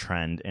noticed a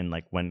trend in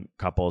like when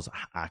couples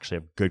actually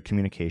have good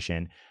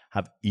communication,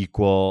 have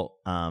equal,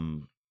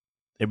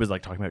 it was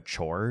like talking about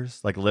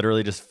chores, like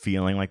literally just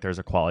feeling like there's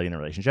equality in the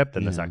relationship,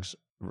 then the sex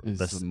is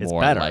it's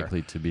more better.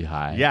 likely to be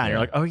high. Yeah, and you're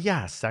like, oh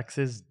yeah, sex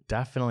is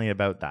definitely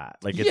about that.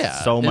 Like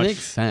it's so it much.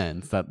 makes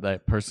sense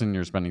that person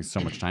you're spending so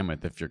much time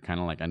with, if you're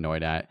kind of like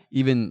annoyed at,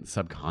 even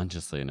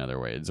subconsciously in other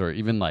ways, or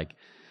even like,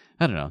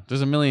 I don't know,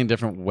 there's a million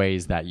different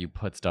ways that you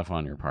put stuff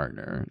on your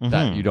partner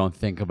that you don't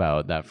think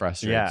about, that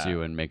frustrates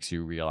you and makes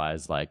you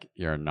realize like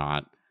you're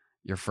not,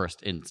 your first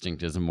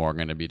instinct is more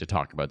going to be to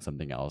talk about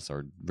something else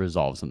or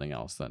resolve something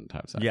else than to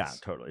have sex. Yeah,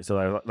 totally.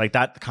 So like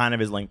that kind of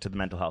is linked to the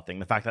mental health thing.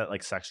 The fact that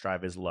like sex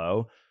drive is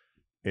low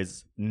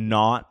is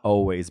not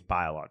always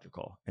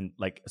biological, and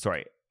like,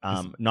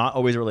 not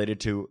always related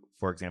to,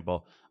 for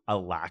example, a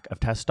lack of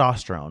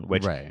testosterone,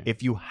 which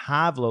if you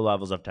have low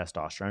levels of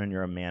testosterone and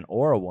you're a man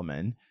or a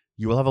woman,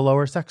 you will have a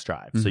lower sex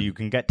drive. So you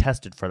can get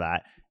tested for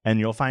that and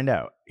you'll find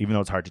out, even though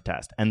it's hard to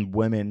test. And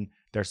women,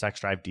 their sex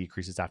drive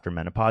decreases after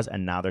menopause.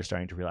 And now they're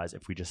starting to realize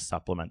if we just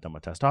supplement them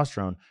with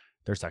testosterone,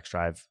 their sex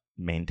drive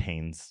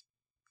maintains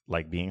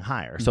like being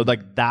higher. So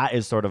like that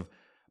is sort of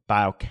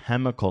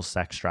biochemical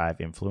sex drive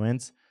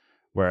influence.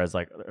 Whereas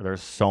like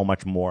there's so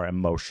much more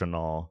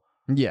emotional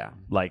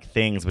like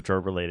things which are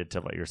related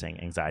to what you're saying,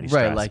 anxiety,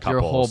 stress, like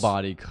couples. your whole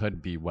body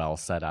could be well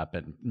set up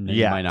and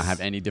you might not have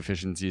any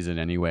deficiencies in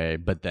any way,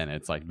 but then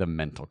it's like the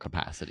mental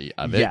capacity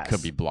of it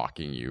could be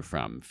blocking you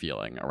from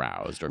feeling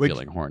aroused or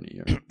feeling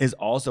horny. Is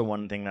also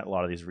one thing that a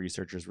lot of these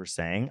researchers were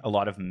saying. A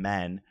lot of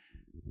men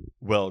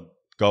will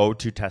go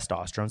to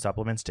testosterone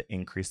supplements to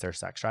increase their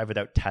sex drive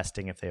without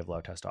testing if they have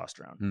low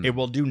testosterone. It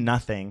will do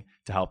nothing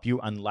to help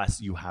you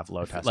unless you have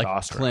low testosterone. Like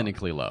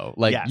clinically low.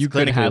 Like you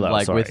could have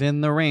like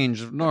within the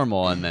range of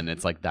normal, and then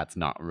it's like that's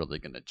not really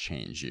going to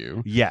change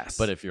you. Yes.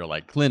 But if you're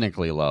like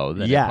clinically low,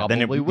 then it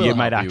probably will it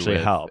might help actually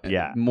help.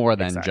 Yeah. More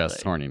than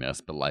just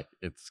horniness, but like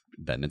it's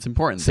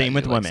important. Same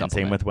with women.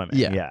 Same with women.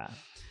 Yeah.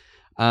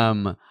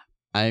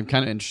 I'm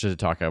kind of interested to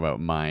talk about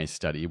my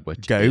study,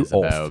 which is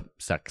about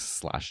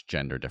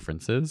sex/gender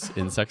differences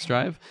in sex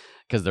drive,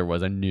 because there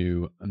was a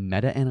new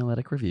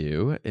meta-analytic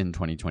review in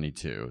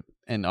 2022.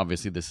 And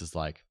obviously this is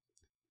like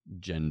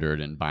gendered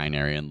and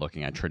binary and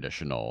looking at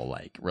traditional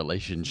like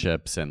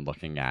relationships and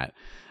looking at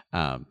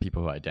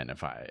people who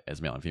identify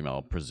as male and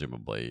female,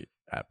 presumably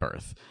at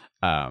birth.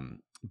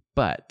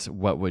 But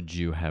what would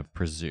you have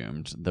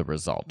presumed the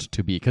result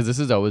to be? Because this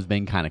has always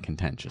been kind of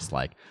contentious.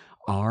 Like,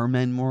 are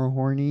men more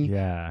horny?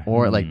 Yeah.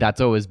 Or like that's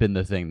always been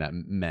the thing that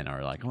men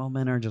are like, well,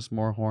 men are just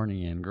more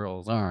horny and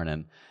girls aren't.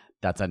 And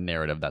that's a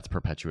narrative that's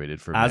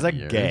perpetuated for as many a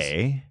years.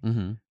 Gay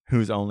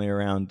who's only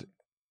around,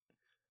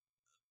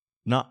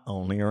 not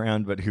only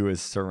around, but who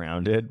is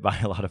surrounded by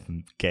a lot of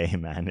gay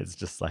men. It's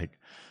just like,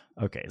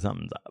 okay,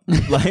 something's up.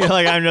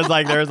 like I'm just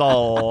like, there's a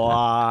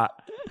lot.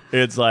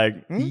 It's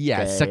like,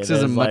 sex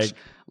is a much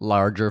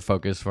larger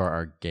focus for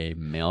our gay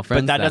male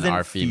friends than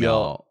our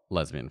female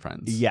lesbian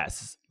friends.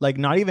 Yes. Like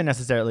not even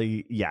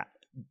necessarily,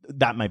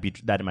 that might be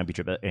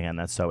true, but again,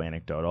 that's so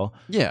anecdotal.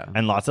 Yeah.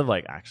 And lots of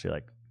like actually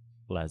like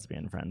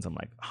lesbian friends, I'm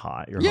like,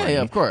 hot, you're horny.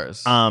 Yeah, of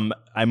course.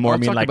 I more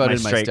mean like my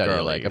straight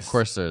girlies. Like, of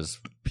course there's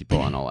people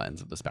on all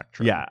ends of the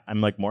spectrum. Yeah.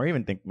 I'm like more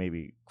even think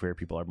maybe queer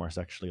people are more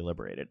sexually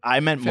liberated. I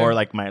meant more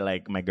like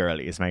my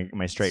girlies,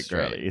 my straight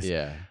girlies.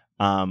 Yeah.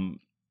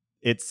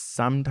 It's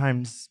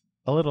sometimes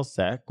a little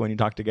sick when you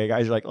talk to gay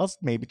guys. You're like, let's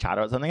maybe chat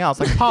about something else,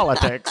 like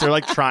politics. You're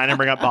like trying to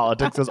bring up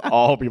politics because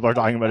all people are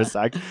talking about is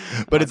sex.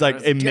 But it's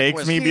like, it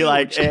makes me be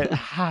like, it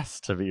has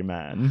to be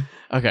men.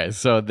 Okay,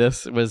 so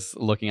this was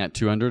looking at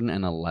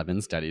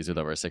 211 studies with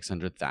over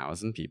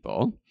 600,000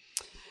 people,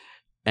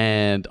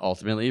 and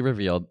ultimately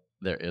revealed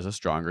there is a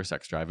stronger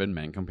sex drive in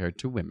men compared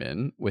to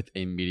women, with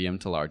a medium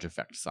to large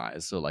effect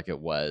size. So like it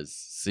was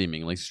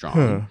seemingly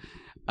strong,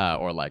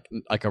 or like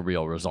a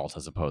real result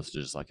as opposed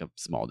to just like a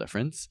small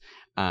difference.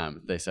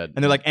 They said,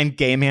 and they're like, and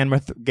gay men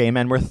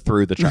were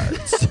through the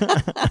charts.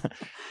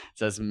 It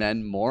says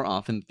men more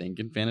often think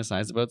and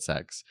fantasize about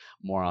sex,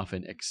 more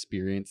often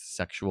experience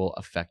sexual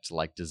affect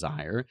like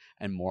desire,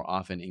 and more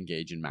often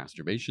engage in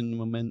masturbation than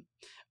women.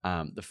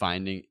 The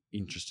finding,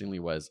 interestingly,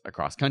 was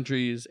across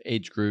countries,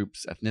 age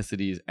groups,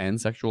 ethnicities, and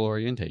sexual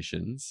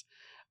orientations.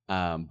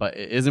 But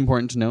it is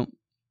important to note,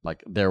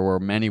 like, there were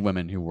many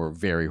women who were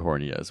very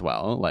horny as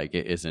well. Like,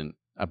 it isn't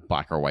a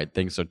black or white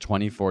thing. So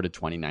 24 to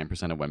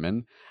 29% of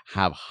women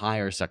have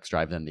higher sex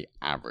drive than the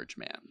average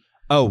man.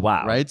 Oh,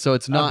 wow. Right? So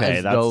it's not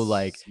as though,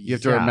 like, you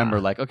have to remember,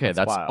 like, okay,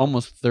 that's wild.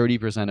 almost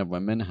 30% of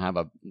women have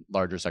a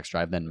larger sex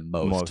drive than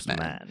most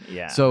men.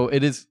 Yeah. So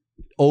it is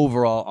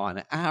overall,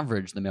 on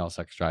average, the male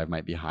sex drive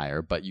might be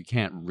higher, but you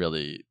can't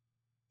really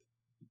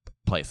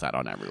place that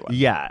on everyone.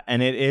 Yeah.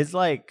 And it is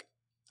like,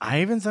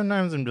 I even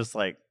sometimes am just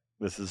like,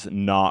 this is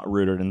not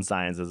rooted in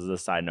science. This is a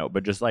side note,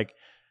 but just like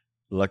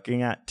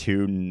looking at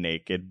two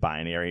naked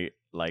binary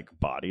like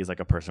bodies, like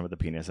a person with a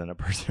penis and a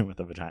person with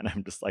a vagina,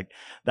 I'm just like,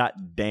 that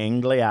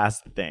dangly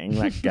ass thing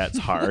that gets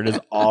hard is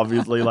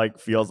obviously like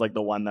feels like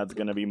the one that's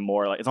gonna be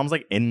more like, it's almost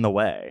like in the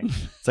way.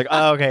 It's like,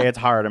 oh, okay, it's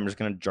hard, I'm just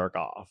gonna jerk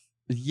off.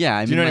 Yeah,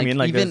 I Do you know mean, what I mean?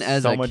 Like, even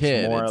as so a much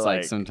kid, more, it's like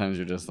like sometimes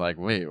you're just like,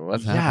 wait,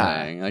 what's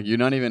happening? Like, you're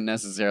not even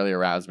necessarily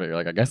aroused, but you're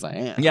like, I guess I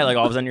am. Yeah, like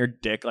all of a sudden your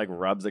dick like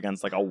rubs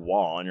against like a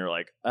wall and you're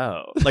like,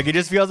 oh. Like it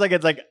just feels like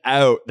it's like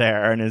out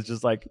there and it's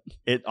just like,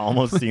 it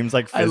almost seems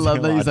like I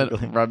love that you said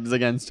physiologically- rubs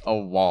against a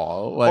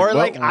wall. or what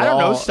like, I don't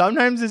know, wall?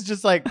 sometimes it's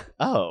just like,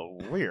 oh,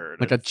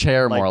 weird. Like a It's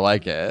chair like- more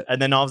like it.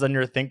 And then all of a sudden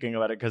you're thinking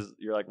about it because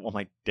you're like, well,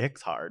 my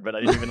dick's hard, but I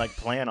didn't even like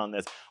plan on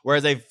this.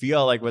 Whereas I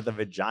feel like with a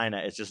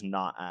vagina, it's just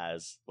not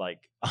as like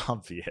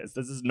obvious.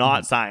 This is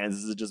not science.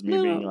 This is just me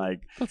being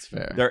like, That's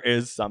fair. there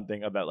is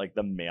something about like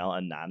the male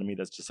anatomy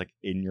that's just like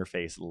in your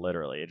face,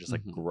 literally. It just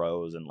like Mhm.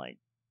 grows and like,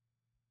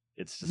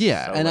 it's just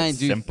Yeah, so, and like, I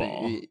do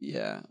simple.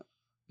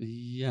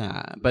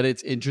 yeah, but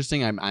it's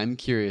interesting. I'm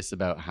curious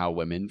about how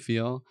women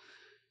feel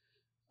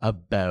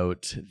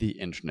about the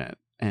internet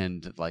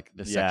and like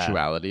the Yeah.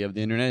 sexuality of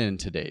the internet in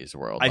today's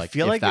world. I Like,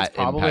 feel if like that it's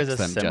probably impacts a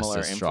them just similar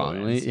as strongly.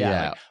 influence.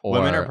 Yeah, like, or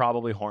women are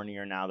probably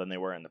hornier now than they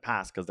were in the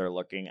past because they're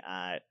looking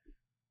at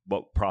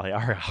what probably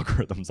our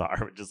algorithms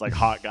are, which is like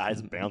hot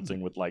guys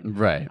bouncing with like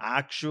right.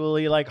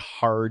 actually like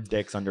hard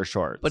dicks under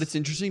shorts. But it's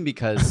interesting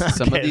because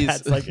some of Okay, these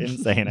that's, like,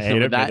 insane. I hate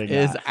No, that admitting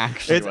is that.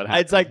 actually it's, what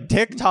happens. it's like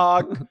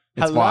TikTok.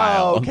 It's Hello,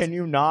 wild. can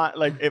you not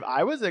like if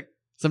I was a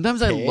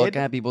Sometimes I look kid?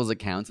 at people's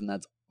accounts and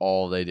that's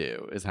all they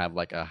do is have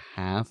like a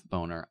half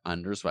boner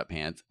under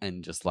sweatpants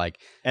and just like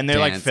and they're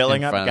like dance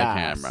filling in up front of the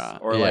gas camera.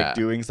 or Yeah. like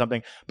doing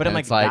something. But I'm And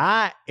like, it's like-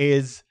 that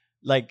is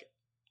like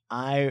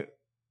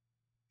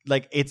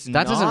it's that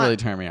not, doesn't really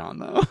turn me on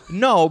though.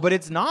 No, but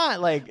it's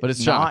not like But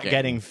it's not shocking.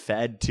 getting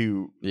fed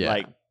to Yeah.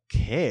 like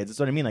kids. That's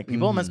what I mean. Like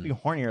people must Mhm. be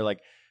hornier. Like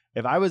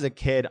if I was a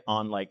kid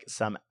on like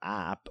some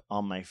app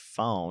on my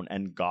phone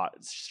and got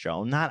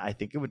shown that, I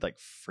think it would like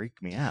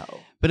freak me out.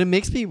 But it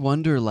makes me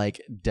wonder,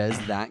 like,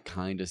 does that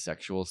kind of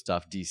sexual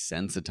stuff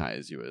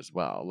desensitize you as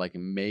well? Like,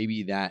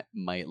 maybe that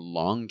might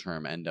long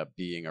term end up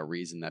being a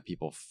reason that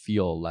people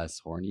feel less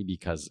horny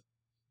because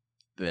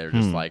they're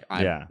just like,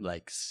 I'm yeah.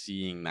 like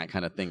seeing that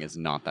kind of thing is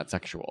not that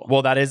sexual.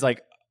 Well, that is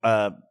like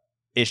a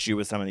issue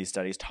with some of these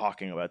studies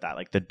talking about that,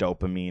 like the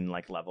dopamine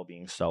like level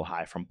being so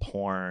high from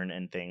porn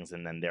and things,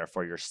 and then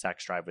therefore your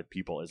sex drive with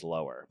people is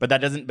lower. But that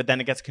doesn't. But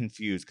then it gets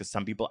confused because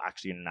some people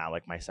actually now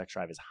like my sex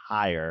drive is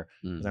higher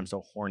because I'm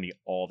so horny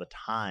all the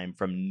time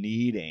from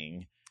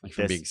needing like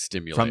from this- being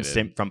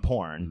stimulated from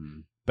porn.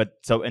 Mhm. But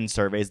so in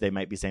surveys, they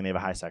might be saying they have a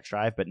high sex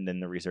drive, but then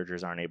the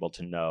researchers aren't able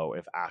to know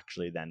if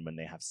actually then when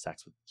they have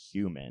sex with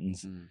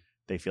humans, Mm.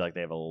 they feel like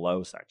they have a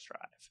low sex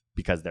drive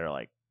because they're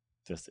like,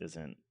 this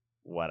isn't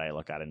what I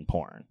look at in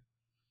porn.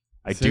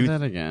 I Say do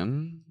that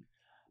again.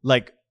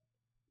 like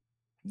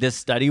this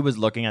study was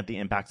looking at the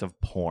impacts of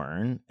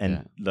porn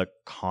and the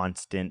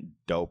constant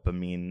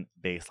dopamine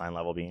baseline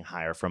level being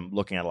higher from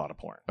looking at a lot of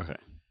porn. Okay.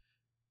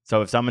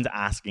 So if someone's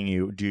asking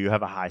you, do you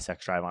have a high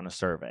sex drive on a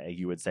survey?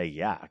 You would say,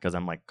 yeah, because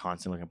I'm like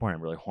constantly looking at porn.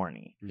 I'm really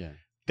horny. Yeah.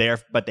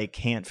 But they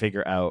can't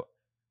figure out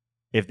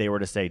if they were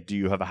to say, do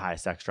you have a high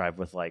sex drive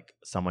with like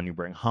someone you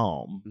bring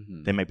home?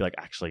 Mhm. They might be like,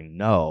 actually,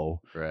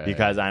 no, Right.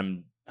 because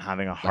I'm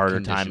having a Like, harder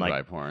time, conditioned like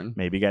by porn.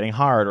 maybe getting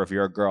hard, or if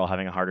you're a girl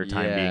having a harder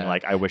time being Yeah.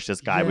 like, I wish this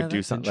guy would do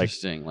that's something like,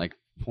 interesting. Like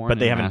porn, But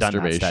they and haven't done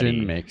that masturbation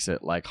study. makes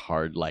it like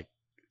hard, like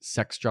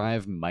sex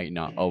drive might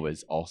not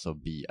always also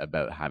be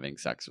about having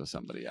sex with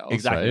somebody else.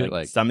 Exactly. Right?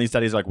 Like some of these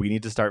studies are like, we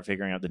need to start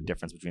figuring out the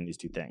difference between these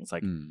two things,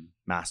 like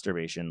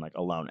masturbation, like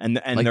alone, and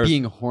like there's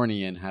being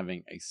horny and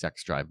having a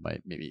sex drive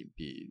might maybe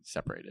be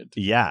separated.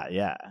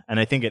 Yeah. And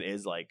I think it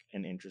is like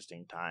an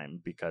interesting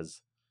time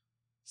because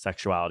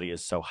sexuality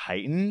is so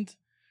heightened,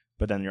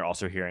 but then you're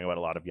also hearing about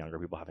a lot of younger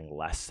people having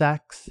less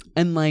sex.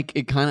 And like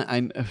it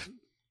kind of,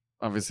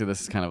 obviously this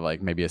is kind of like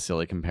maybe a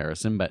silly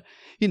comparison, but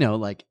you know,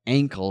 like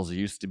ankles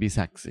used to be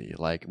sexy,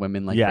 like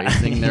women like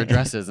raising their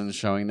dresses and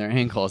showing their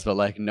ankles, but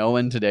like no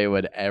one today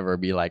would ever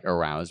be like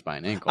aroused by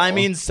an ankle. I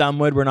mean, some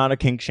would. We're not a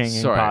kink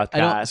shaming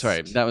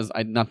podcast. That was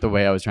not the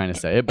way I was trying to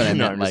say it, but I No,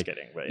 meant I'm like just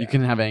kidding, but you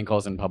can have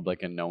ankles in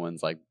public and no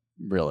one's like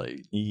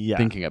really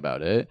thinking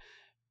about it.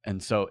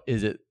 And so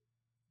is it,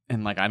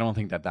 and like I don't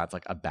think that that's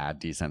like a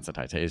bad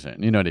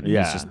desensitization. You know what I mean?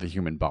 Yeah. It's just the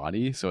human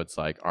body. So it's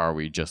like, are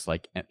we just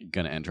like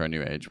going to enter a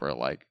new age where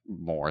like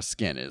more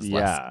skin is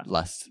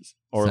less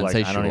or sensational?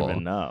 like I don't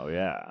even know.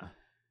 Yeah.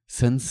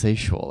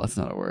 Sensational. That's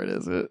not a word,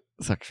 is it?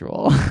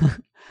 Sexual.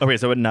 Okay,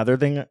 so another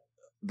thing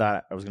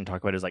that I was going to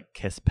talk about is like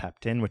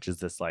kisspeptin, which is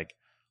this like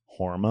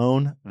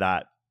hormone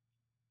that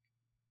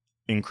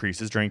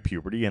increases during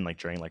puberty and like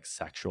during like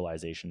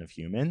sexualization of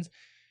humans,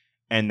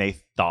 and they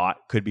thought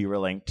could be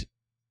linked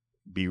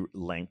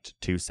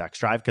to sex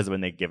drive because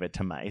when they give it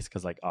to mice,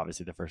 because like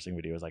obviously the first thing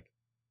we do is like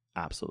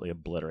absolutely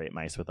obliterate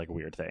mice with like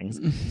weird things.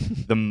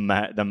 the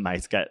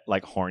mice get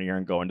like hornier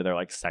and go into their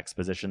like sex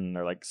position, and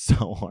they're like so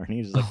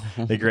horny, just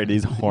like they create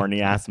these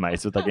horny ass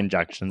mice with like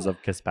injections of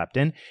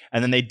kisspeptin,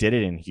 and then they did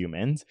it in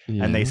humans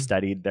and they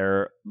studied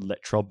their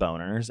literal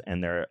boners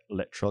and their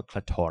literal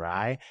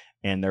clitori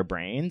and their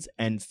brains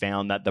and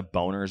found that the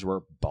boners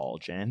were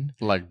bulging,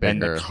 like bigger,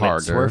 and the clits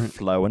harder, were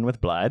flowing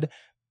with blood.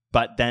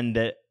 But then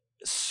the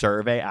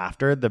survey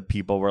after, the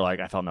people were like,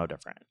 I felt no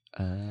different.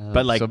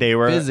 But like so they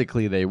were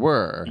physically they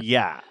were,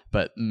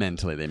 but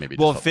mentally they maybe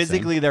just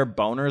physically their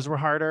boners were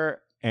harder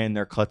and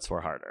their clits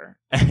were harder,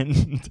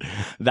 and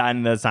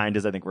then the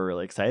scientists I think were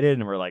really excited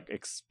and were like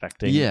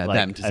expecting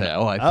them to say,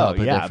 I felt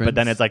a difference. But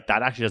then it's like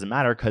that actually doesn't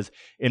matter because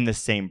in the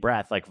same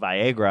breath, like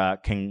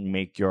Viagra can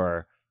make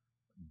your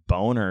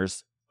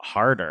boners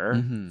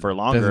harder for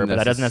longer, but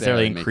that doesn't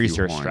necessarily increase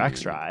your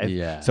sex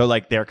drive. So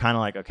like they're kind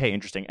of like, okay,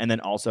 interesting. And then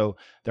also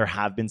there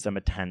have been some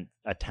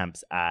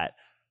attempts at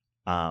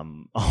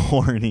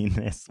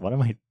horniness. What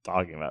am I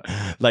talking about?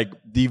 Like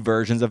the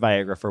versions of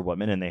Viagra for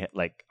women, and they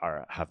like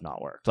have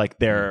not worked. Like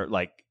they're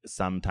like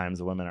sometimes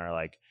the women are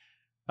like,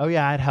 oh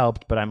yeah, it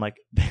helped, but I'm like,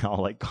 they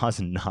all like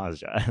cause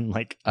nausea and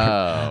like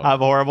have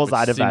horrible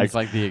side effects. It's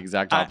like the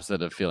exact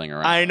opposite of feeling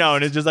aroused. I know,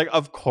 and it's just like,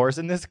 of course,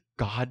 in this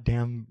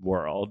goddamn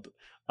world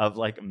of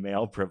like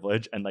male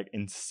privilege and like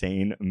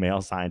insane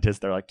male scientists,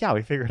 they're like, yeah,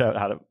 we figured out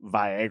how to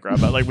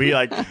Viagra, but like we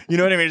like, you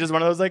know what I mean? Just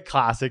one of those like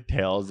classic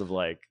tales of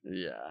like,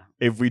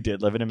 if we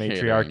did live in a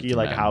matriarchy,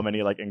 like how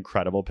many like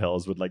incredible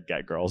pills would like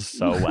get girls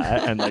so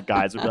wet, and like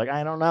guys would be like,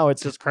 I don't know,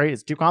 it's just crazy,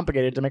 it's too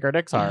complicated to make our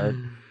dicks hard.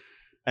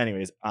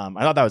 Anyways, I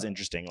thought that was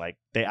interesting. Like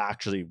they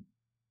actually,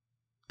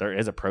 there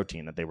is a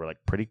protein that they were like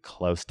pretty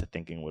close to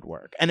thinking would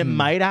work, and it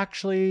might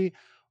actually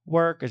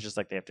work. It's just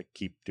like they have to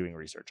keep doing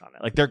research on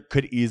it. Like there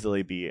could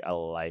easily be a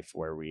life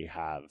where we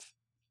have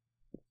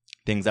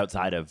things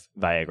outside of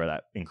Viagra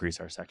that increase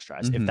our sex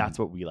drives, if that's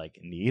what we like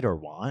need or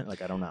want.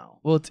 Like I don't know.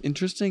 Well, it's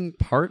interesting.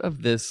 Part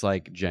of this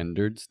like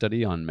gendered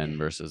study on men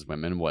versus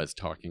women was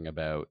talking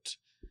about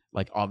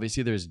like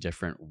obviously there's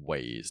different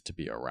ways to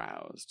be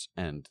aroused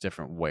and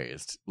different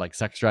ways. Like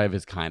sex drive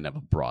is kind of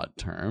a broad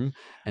term,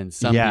 and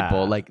some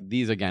people, like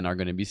these again are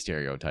going to be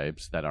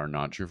stereotypes that are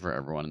not true for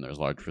everyone, and there's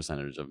a large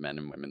percentage of men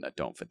and women that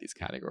don't fit these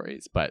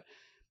categories. But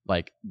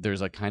like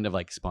there's a kind of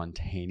like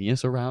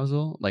spontaneous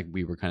arousal, like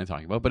we were kind of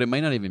talking about, but it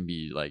might not even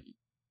be like,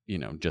 you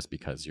know, just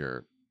because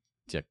your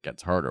dick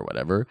gets hard or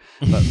whatever.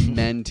 But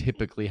men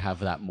typically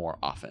have that more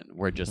often.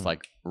 We're just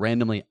like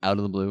randomly out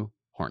of the blue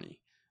horny,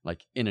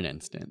 like in an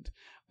instant.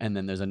 And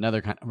then there's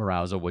another kind of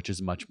arousal, which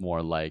is much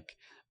more like,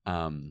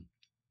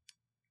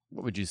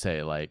 what would you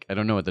say? Like, I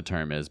don't know what the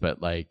term is,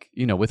 but like,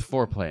 you know, with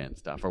foreplay and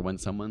stuff, or when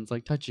someone's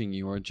like touching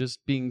you or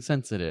just being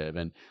sensitive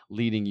and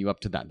leading you up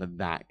to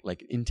that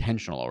like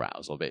intentional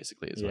arousal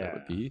basically is what it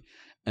would be.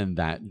 And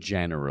that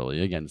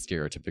generally, again,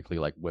 stereotypically,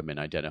 like women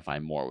identify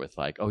more with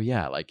like, oh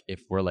yeah, like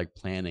if we're like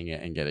planning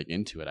it and getting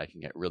into it, I can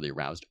get really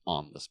aroused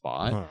on the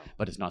spot,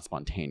 but it's not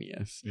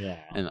spontaneous.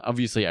 And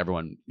obviously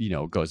everyone, you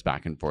know, goes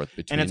back and forth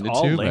between the two. And it's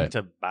all linked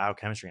to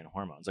biochemistry and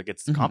hormones. Like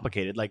it's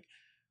complicated. Like,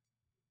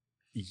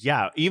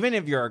 even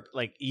if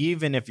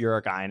you're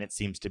a guy and it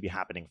seems to be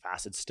happening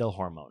fast, it's still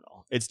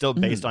hormonal. It's still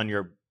based on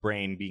your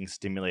brain being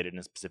stimulated in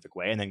a specific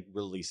way and then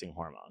releasing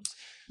hormones.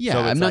 Yeah, so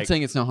I'm not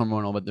saying it's not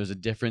hormonal, but there's a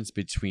difference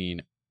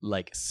between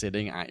like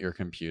sitting at your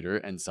computer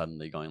and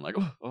suddenly going like,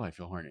 oh, I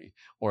feel horny,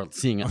 or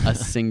seeing a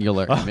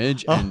singular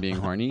image and being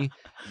horny,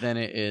 than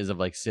it is of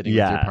like sitting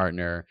with your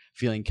partner,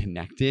 feeling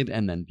connected,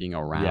 and then being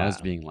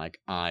aroused, being like,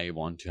 I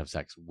want to have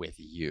sex with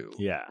you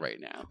right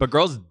now. But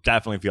girls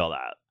definitely feel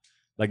that.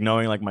 Like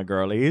knowing like my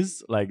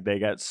girlies, like they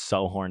get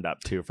so horned up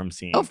too from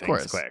seeing Of things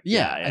course. quick.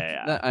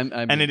 Yeah.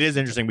 And it is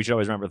interesting. We should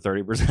always remember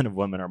 30% of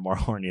women are more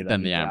horny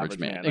than the average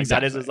man. Like,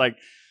 Exactly. that is just like,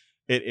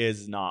 it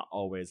is not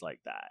always like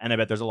that. And I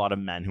bet there's a lot of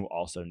men who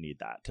also need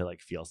that to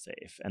like feel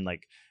safe. And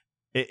like,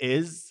 it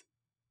is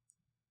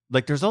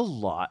like, there's a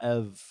lot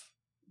of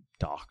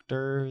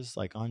doctors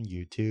like on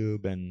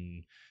YouTube.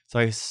 And so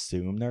I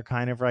assume they're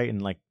kind of right.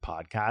 And like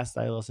podcasts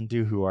I listen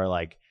to who are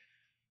like,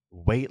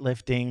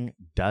 weightlifting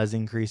does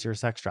increase your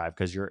sex drive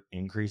because you're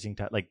increasing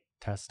like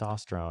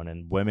testosterone,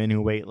 and women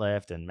who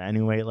weightlift and men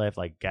who weightlift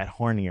like get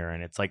hornier.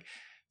 And it's like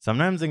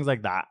sometimes things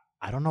like that,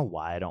 I don't know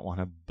why I don't want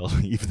to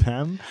believe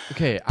them.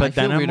 Okay, But I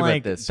feel then I'm weird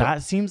like, about this. So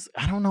that seems,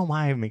 I don't know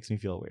why it makes me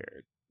feel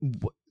weird.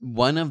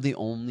 one of the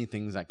only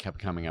things that kept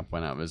coming up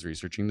when I was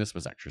researching this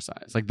was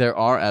exercise. Like there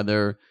are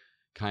other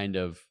kind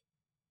of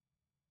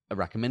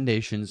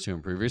recommendations to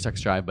improve your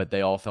sex drive, but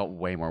they all felt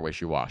way more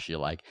wishy-washy.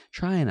 Like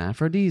try an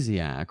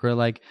aphrodisiac, or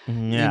like you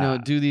know,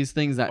 do these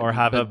things that, or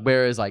have a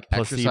whereas like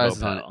placebo exercise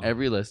is on pill.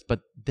 every list.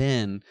 But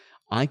then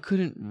I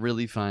couldn't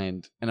really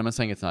find, and I'm not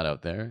saying it's not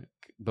out there,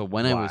 but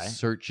when I was Why?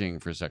 searching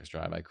for sex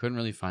drive, I couldn't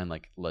really find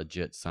like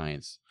legit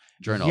science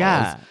journals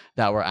Yeah.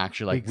 that were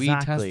actually like we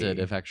Exactly. tested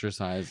if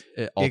exercise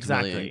it ultimately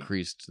Exactly.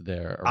 increased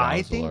their arousal.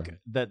 I think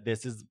that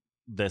this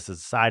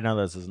is side note,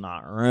 this is not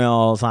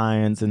real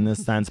science in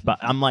this sense, but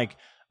I'm like,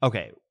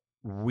 okay,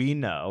 we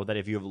know that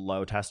if you have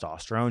low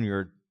testosterone,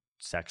 your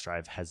sex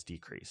drive has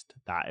decreased.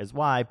 That is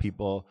why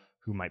people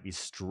who might be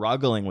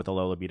struggling with a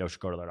low libido should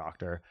go to their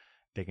doctor.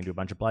 They can do a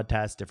bunch of blood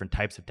tests, different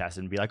types of tests,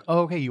 and be like, oh,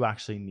 okay, you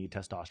actually need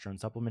testosterone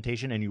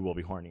supplementation and you will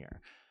be hornier.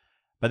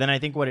 But then I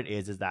think what it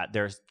is that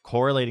there's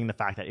correlating the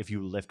fact that if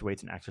you lift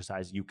weights and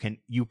exercise, you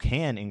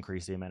can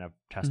increase the amount of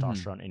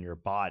testosterone in your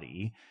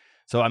body.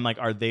 So I'm like,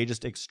 are they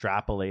just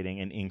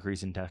extrapolating an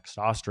increase in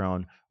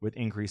testosterone with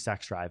increased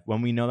sex drive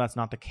when we know that's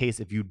not the case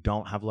if you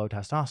don't have low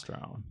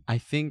testosterone? I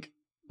think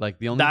like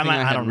the only That thing might-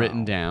 I I had don't written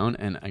know. down,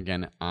 and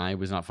again, I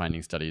was not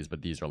finding studies,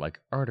 but these are like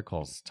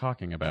articles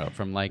talking about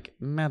from like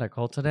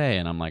Medical Today,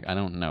 and I'm like, I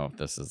don't know if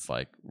this is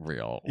like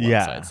real websites.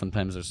 Yeah.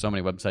 Sometimes there's so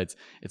many websites.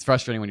 It's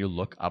frustrating when you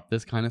look up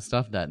this kind of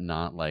stuff that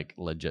not like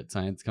legit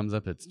science comes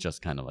up. It's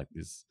just kind of like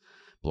these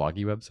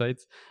bloggy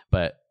websites,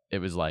 but it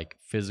was like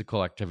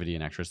physical activity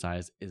and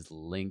exercise is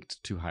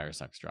linked to higher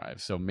sex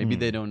drive. So maybe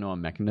they don't know a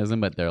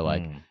mechanism, but they're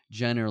like,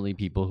 generally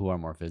people who are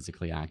more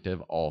physically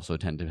active also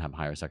tend to have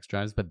higher sex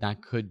drives, but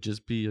that could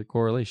just be a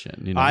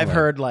correlation. You know, I've like,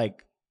 heard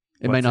like,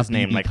 it what's might not his be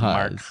name, like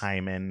Mark because-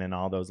 Hyman and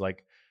all those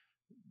like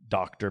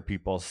doctor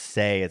people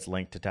say it's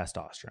linked to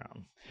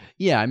testosterone.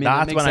 Yeah, I mean,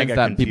 That's it makes when I sense get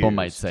that people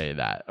might confused. say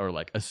that or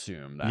like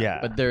assume that. Yeah.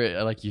 But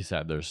there, like you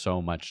said, there's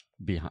so much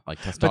behind, like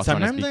testosterone But has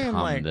sometimes I'm become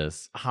like,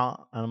 this.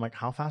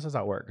 how fast does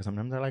that work? Because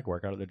sometimes I like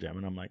work out at the gym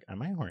and I'm like,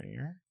 am I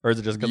hornier? Or is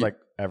it just because Ye- like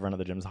everyone at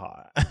the gym's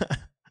hot?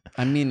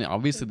 I mean,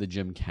 obviously the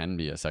gym can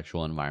be a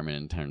sexual environment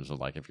in terms of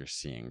like if you're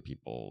seeing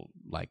people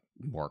like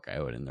work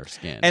out in their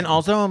skin. And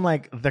also I'm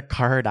like the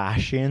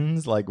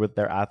Kardashians, like with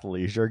their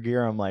athleisure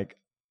gear, I'm like,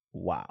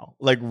 wow.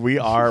 Like we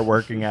are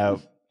working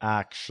out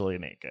actually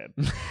naked.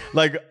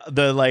 Like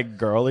the like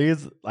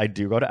girlies, I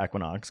do go to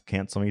Equinox,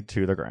 cancel me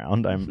to the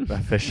ground. I'm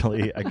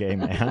officially a gay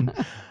man.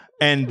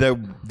 And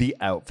the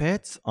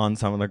outfits on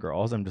some of the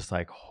girls, I'm just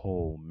like,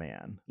 oh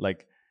man.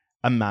 Like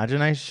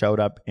imagine I showed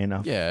up in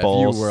a yeah,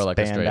 full if you were like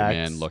a straight spandex.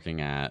 man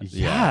looking at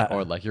Yeah.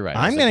 or like you're right,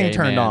 I'm as a getting gay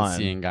turned man on.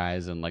 seeing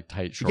guys in like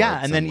tight shorts.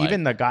 Yeah, and then like,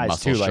 even the guys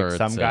too. muscle Like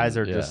some shirts guys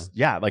and- are just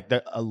like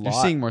they're a lot.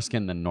 You're seeing more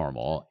skin than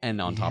normal, and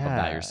on top of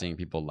that, Yeah. you're seeing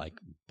people like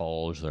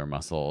bulge their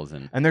muscles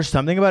and And there's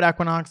something about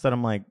Equinox that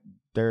I'm like,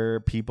 there are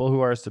people who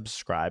are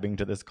subscribing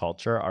to this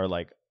culture are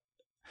like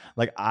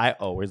I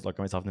always look at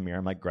myself in the mirror.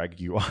 I'm like, Greg,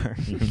 you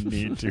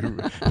need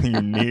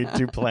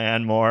to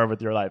plan more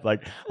with your life.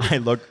 Like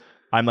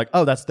I'm like,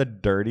 oh, that's the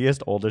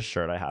dirtiest, oldest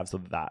shirt I have.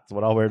 So that's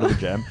what I'll wear to the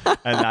gym.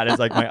 And that is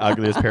like my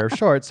ugliest pair of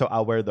shorts. So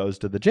I'll wear those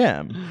to the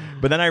gym.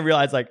 But then I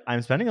realized like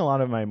I'm spending a lot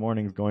of my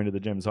mornings going to the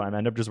gym. So I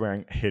end up just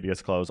wearing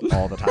hideous clothes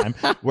all the time.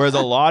 Whereas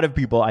a lot of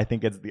people, I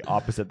think it's the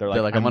opposite. They're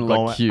like, I'm gonna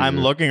look cute. I'm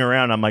looking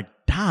around. I'm like,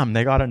 damn,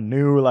 they got a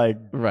new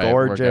like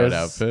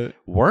gorgeous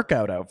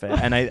workout outfit.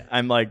 And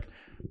I'm like,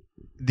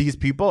 these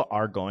people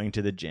are going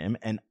to the gym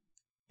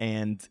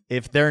and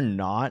if they're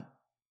not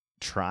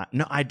trying,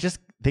 no, I just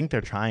think they're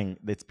trying.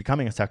 It's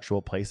becoming a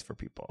sexual place for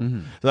people.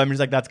 Mhm. So I'm just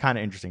like, that's kind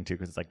of interesting too,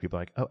 because it's like people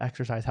are like, oh,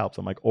 exercise helps.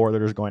 I'm like, or they're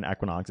just going to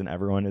Equinox and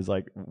everyone is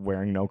like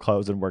wearing no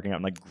clothes and working out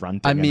and like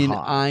grunting. I mean, and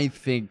hot. I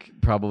think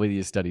probably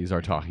these studies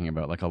are talking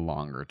about like a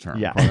longer term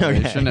Yeah,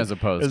 correlation okay. as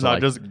opposed It's to not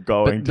like, just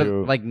going but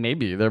to like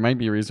maybe there might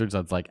be research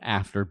that's like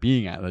after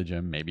being at the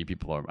gym, maybe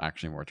people are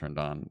actually more turned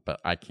on. But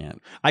I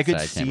can't. I could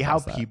say I can't see how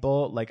pass that.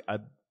 people like a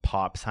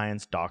pop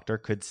science doctor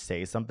could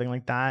say something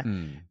like that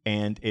Mm.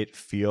 and it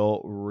feel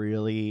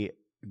really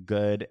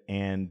good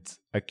and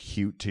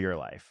acute to your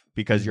life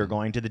because you're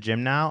going to the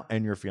gym now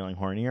and you're feeling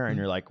hornier and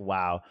you're like,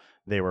 wow,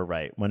 they were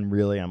right. When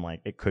really I'm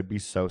like, it could be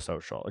so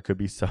social. It could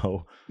be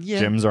so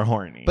gyms are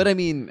horny. But I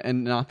mean,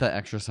 and not that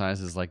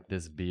exercise is like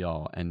this be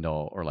all end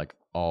all or like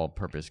all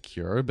purpose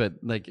cure, but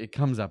like it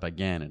comes up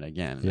again and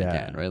again and Yeah.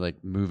 again, right?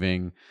 Like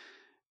moving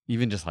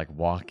even just like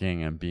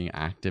walking and being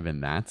active in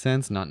that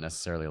sense, not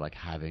necessarily like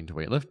having to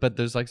weightlift, but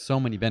there's like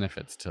so many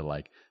benefits to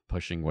like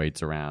pushing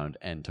weights around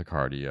and to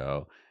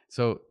cardio.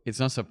 So it's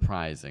not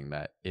surprising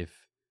that if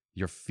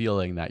you're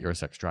feeling that your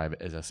sex drive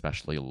is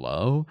especially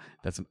low,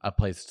 that's a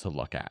place to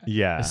look at.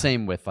 Yeah. The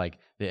same with like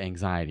the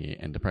anxiety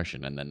and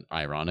depression. And then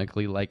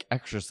ironically, like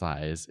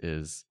exercise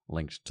is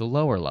linked to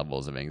lower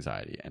levels of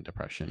anxiety and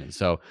depression. And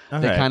so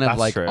they kind of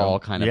like all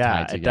kind of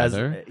tie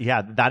together.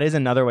 That is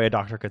another way a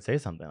doctor could say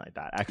something like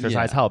that.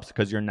 Exercise helps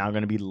because you're now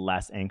going to be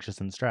less anxious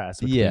and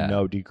stressed, which we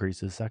know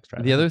decreases sex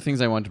drive. The other things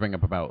I wanted to bring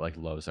up about like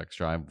low sex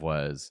drive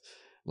was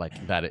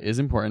like that it is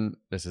important.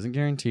 This isn't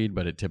guaranteed,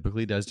 but it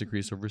typically does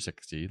decrease over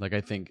 60. Like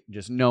I think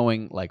just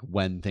knowing like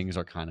when things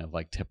are kind of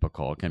like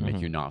typical can make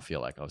you not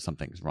feel like, oh,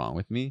 something's wrong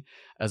with me,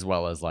 as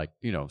well as like,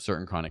 you know,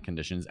 certain chronic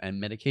conditions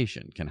and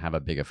medication can have a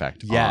big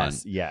effect on.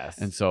 Yes.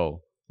 And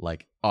so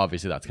like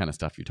obviously that's kind of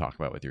stuff you talk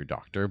about with your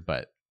doctor,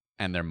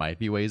 and there might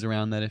be ways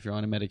around that if you're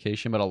on a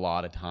medication, but a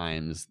lot of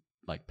times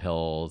like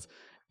pills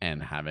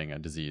and having a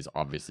disease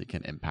obviously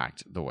can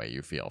impact the way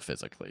you feel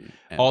physically.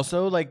 And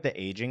also like the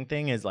aging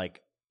thing is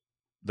like,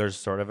 there's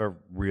sort of a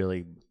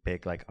really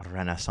big like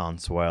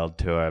Renaissance world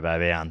tour by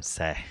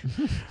Beyonce.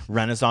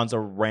 Renaissance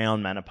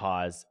around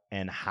menopause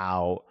and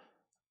how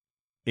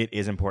it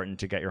is important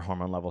to get your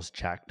hormone levels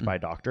checked by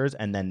doctors,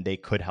 and then they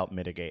could help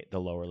mitigate the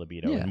lower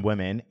libido in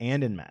women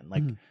and in men.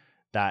 Like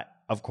that,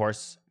 of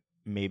course,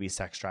 maybe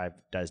sex drive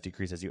does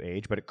decrease as you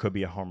age, but it could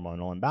be a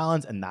hormonal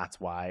imbalance, and that's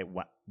why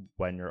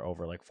when you're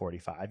over like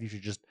 45, you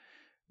should just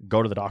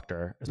go to the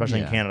doctor,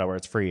 especially in Canada where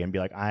it's free, and be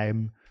like,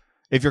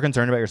 if you're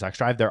concerned about your sex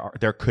drive,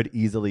 there could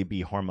easily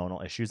be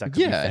hormonal issues that could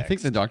be fixed. I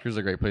think the doctor's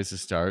a great place to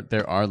start.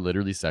 There are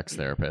literally sex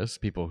therapists,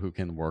 people who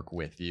can work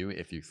with you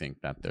if you think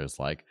that there's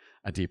like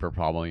a deeper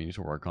problem you need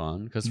to work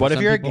on. Because what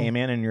if you're a gay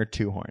man and you're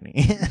too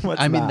horny?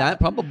 I mean, that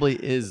probably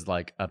is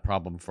like a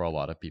problem for a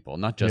lot of people,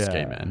 not just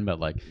gay men, but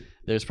like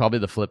there's probably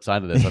the flip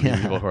side of this of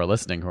people who are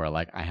listening who are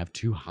like, I have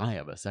too high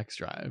of a sex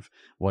drive.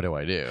 What do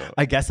I do?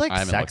 I guess like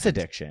sex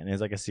addiction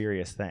is like a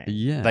serious thing.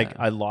 Yeah. Like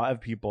a lot of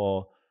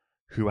people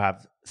who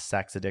have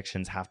sex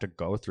addictions have to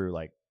go through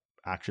like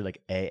actually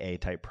like AA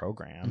type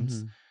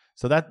programs.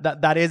 So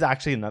that is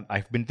actually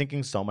I've been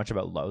thinking so much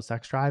about low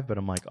sex drive, but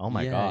I'm like, oh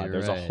my God,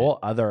 there's a whole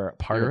other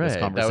part of this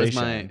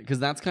conversation. Because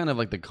that's kind of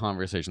like the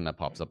conversation that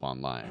pops up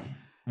online.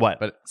 What?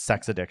 But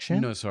sex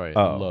addiction? No, sorry.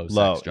 Low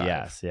sex drive.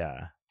 Yes,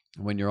 yeah.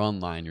 When you're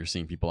online, you're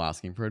seeing people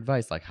asking for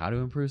advice, like how to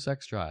improve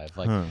sex drive.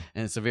 Like, and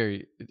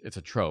it's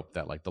a trope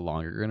that like the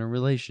longer you're in a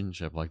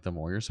relationship, like the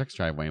more your sex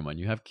drive wane. When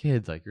you have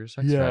kids, like your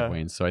sex drive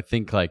wanes. So I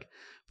think like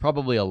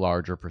probably a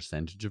larger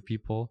percentage of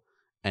people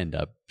end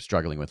up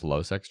struggling with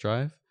low sex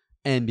drive,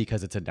 and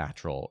because it's a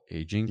natural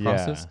aging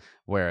process,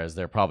 whereas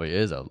there probably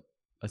is a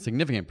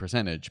significant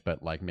percentage,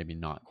 but like maybe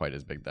not quite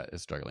as big, that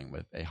is struggling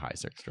with a high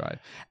sex drive.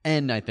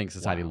 And I think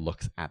society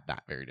looks at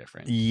that very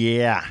different.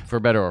 Yeah. For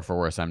better or for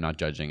worse, I'm not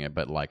judging it,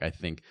 but like I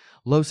think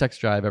low sex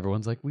drive,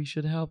 everyone's like, we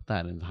should help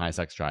that. And high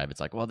sex drive, it's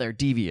like, well, they're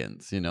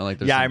deviants, you know?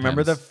 Like I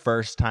remember the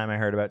first time I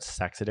heard about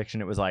sex addiction,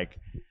 it was like,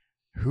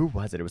 who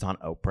was it? It was on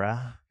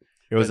Oprah.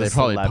 It was they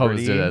probably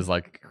posed it as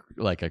like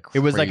a crazy... It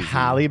was like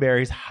Halle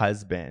Berry's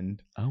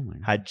husband my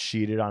had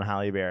cheated on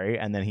Halle Berry,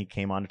 and then he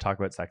came on to talk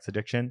about sex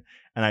addiction,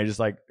 and I just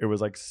like, it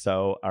was like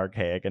so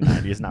archaic in the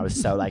 90s, and I was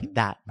so like,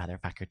 that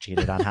motherfucker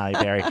cheated on Halle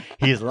Berry.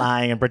 He's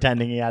lying and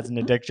pretending he has an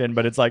addiction,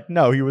 but it's like,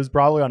 no, he was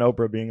probably on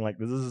Oprah being like,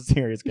 this is a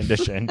serious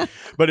condition.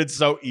 But it's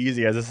so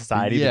easy as a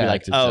society to be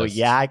like,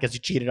 I guess you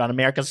cheated on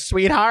America's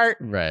sweetheart.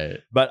 Right.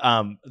 But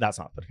that's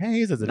not the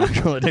case. It's an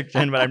actual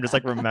addiction, but I'm just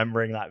like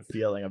remembering that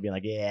feeling of being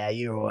like, yeah,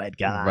 you would,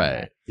 God.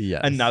 Right.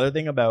 Yeah. Another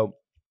thing about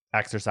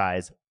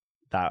exercise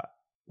that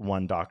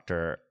one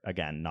doctor,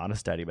 again, not a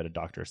study, but a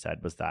doctor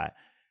said was that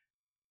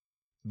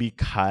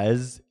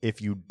because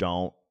if you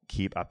don't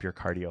keep up your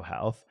cardio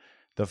health,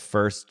 the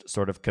first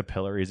sort of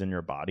capillaries in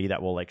your body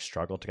that will like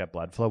struggle to get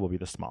blood flow will be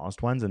the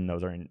smallest ones, and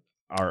those are in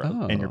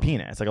your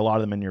penis. Like a lot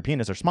of them in your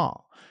penis are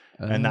small.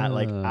 And that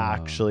like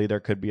actually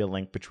there could be a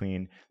link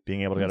between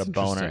being able to get a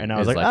boner. And I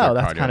was like, oh,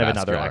 that's kind of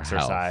another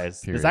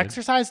exercise. This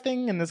exercise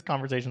thing and this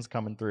conversation's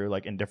coming through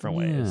like in different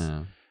ways.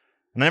 And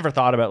I never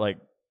thought about like,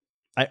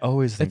 I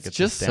always think it's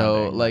just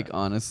so like,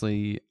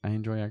 honestly, I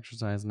enjoy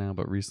exercise now,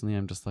 but recently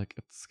I'm just like,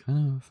 it's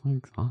kind of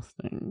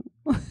exhausting.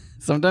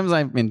 Sometimes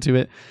I'm into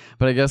it,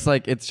 but I guess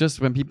like it's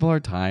just when people are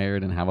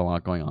tired and have a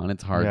lot going on,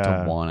 it's hard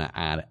to want to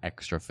add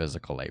extra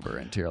physical labor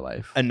into your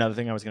life. Another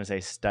thing I was going to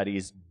say,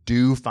 studies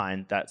do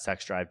find that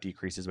sex drive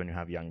decreases when you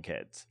have young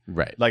kids.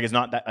 Right. Like it's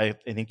not that, I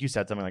think you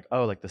said something like,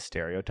 oh, like the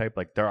stereotype,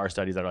 like there are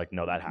studies that are like,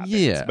 no, that happens.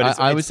 Yeah, but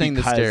I was saying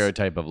the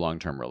stereotype of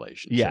long-term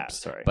relationships. Yeah,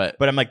 sorry. But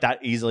I'm like, that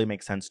easily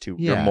makes sense too.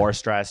 Yeah. You're more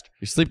stressed.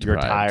 You're sleep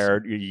deprived.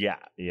 You're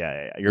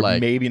tired. You're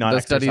like, maybe not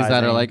the studies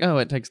that are like, oh,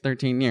 it takes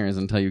 13 years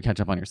until you catch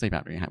up on your sleep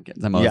after you have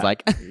kids. I'm always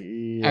like,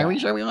 are we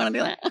sure we want to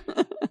do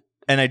that?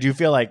 And I do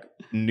feel like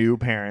new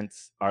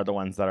parents are the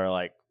ones that are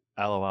like,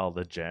 LOL,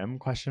 the gym ?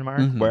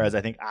 Whereas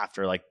I think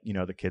after like,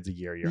 the kid's a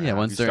year and a half,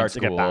 once you start to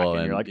get back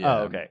and you're like,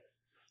 oh, okay.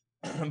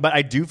 But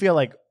I do feel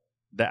like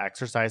the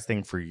exercise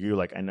thing for you,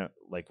 like I know,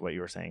 like what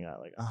you were saying,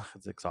 like, oh,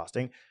 it's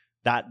exhausting.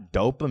 That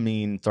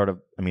dopamine sort of,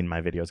 I mean,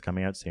 my video's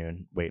coming out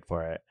soon. Wait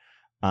for it.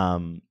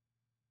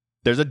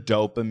 There's a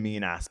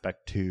dopamine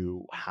aspect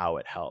to how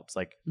it helps.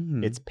 Like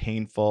it's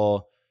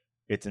painful.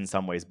 It's in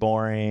some ways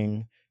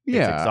boring.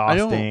 It's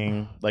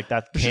exhausting. Like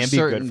that can be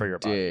good for your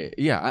body.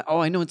 Yeah.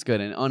 I know it's good.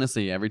 And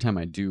honestly, every time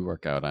I do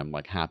work out, I'm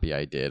like happy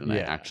I did and I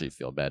actually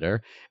feel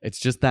better. It's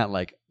just that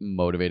like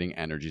motivating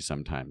energy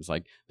sometimes.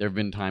 Like there have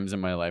been times in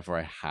my life where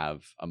I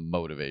have a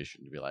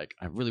motivation to be like,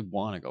 I really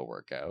want to go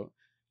work out.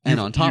 And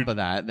on top of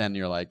that, then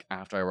you're like,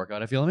 after I work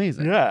out, I feel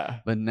amazing. Yeah.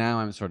 But now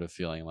I'm sort of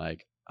feeling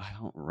like, I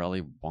don't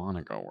really want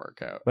to go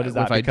work out. But is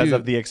that because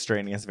of the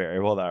extraneous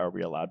variable that are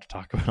we allowed to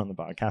talk about on the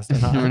podcast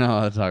or not? We're not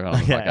allowed to talk about on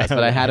the podcast.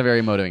 But I had a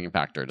very motivating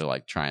factor to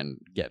like try and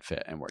get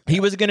fit and work out. He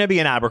was going to be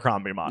an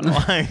Abercrombie model,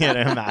 I can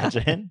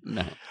imagine.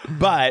 No.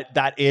 But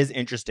that is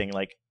interesting.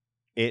 Like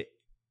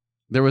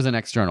there was an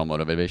external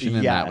motivation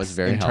and that was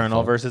very internal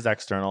helpful. Versus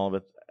external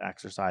with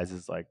exercise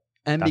is like,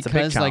 and that's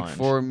because a big like challenge.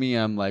 for me,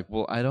 I'm like,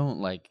 well, I don't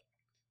like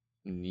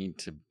need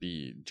to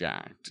be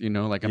jacked, you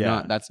know, like I'm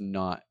not, that's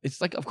not,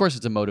 it's like, of course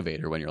it's a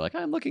motivator when you're like,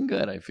 I'm looking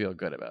good, I feel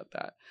good about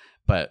that,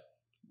 but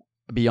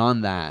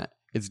beyond that,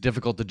 it's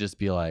difficult to just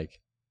be like,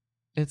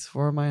 it's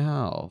for my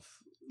health.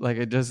 Like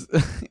it just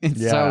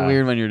it's so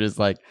weird when you're just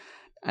like,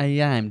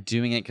 I'm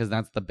doing it because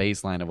that's the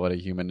baseline of what a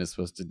human is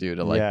supposed to do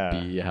to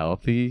like be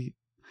healthy.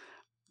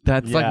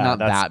 That's like not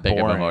that big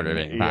boring. of a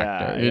motivating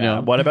factor, you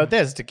know? What about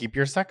this to keep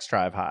your sex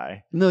drive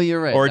high? No,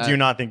 you're right. Or do you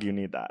not think you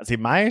need that? See,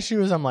 my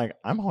issue is I'm like,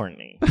 I'm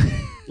horny.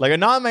 Like,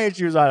 not my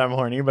issue is that I'm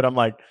horny, but I'm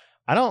like,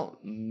 I don't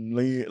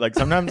like,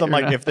 sometimes I'm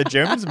like, if the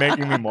gym's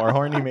making me more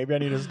horny, maybe I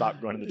need to stop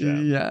going to the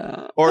gym.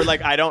 Yeah. Or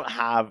like, I don't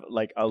have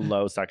like a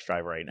low sex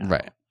drive right now.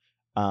 Right.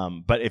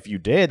 But if you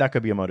did, that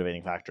could be a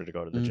motivating factor to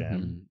go to the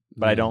gym.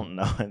 But I don't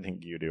know. I think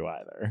you do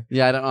either.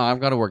 Yeah, I don't know. I've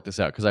got to work this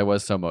out because I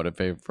was so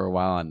motivated for a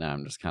while, and now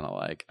I'm just kind of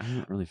like, I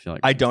don't really feel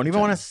like. I don't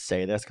even want to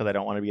say this because I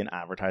don't want to be an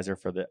advertiser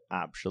for the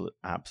absolute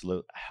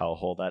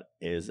hellhole that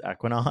is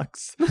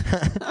Equinox.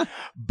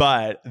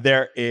 But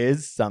there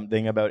is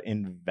something about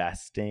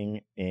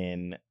investing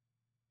in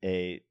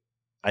I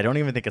don't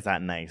even think it's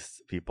that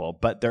nice, people,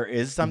 but there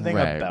is something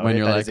about when it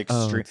you're that like, is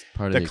extreme.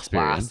 part of the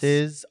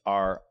classes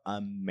are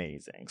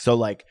amazing. So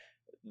like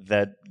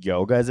the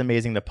yoga is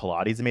amazing. The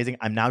Pilates is amazing.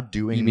 I'm now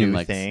doing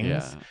new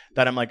things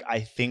that I'm like, I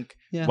think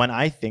when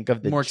I think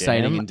of the more gym,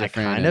 exciting and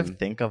different, I kind of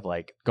think of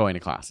like going to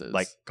classes,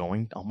 like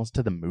going almost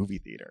to the movie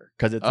theater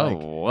because it's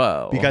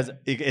whoa, because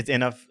it's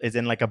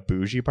in like a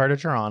bougie part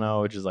of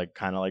Toronto, which is like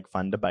kind of like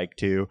fun to bike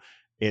to.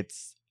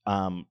 It's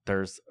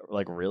there's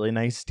like really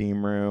nice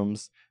steam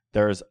rooms.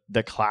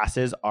 The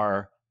classes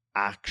are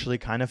actually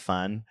kind of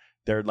fun.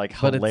 They're like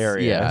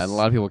hilarious. Yeah, a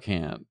lot of people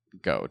can't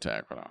go to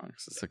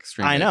Equinox. It's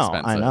extremely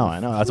expensive. I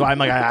know. That's why I'm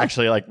like, I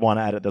actually like want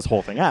to edit this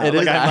whole thing out. It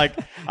like, is I'm like,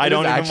 I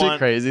don't even actually want...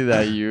 crazy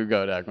that you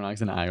go to Equinox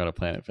and I go to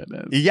Planet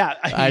Fitness. Yeah,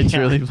 I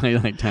truly pay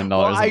like $10 a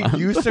month. I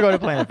used to go to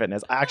Planet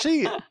Fitness. I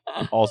actually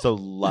also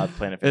love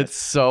Planet Fitness. It's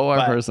so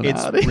our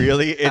personality.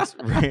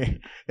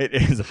 It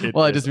is.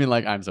 I just mean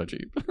like I'm so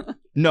cheap.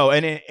 No,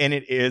 and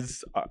it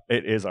is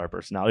our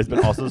personalities,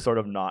 but also sort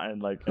of not in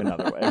like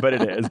another way, but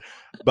it is.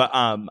 But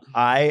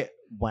I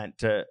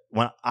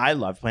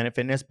loved Planet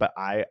Fitness, but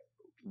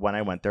when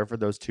I went there for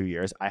those 2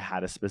 years, I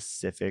had a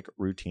specific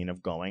routine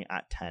of going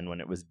at 10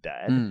 when it was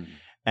dead.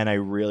 And I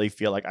really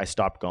feel like I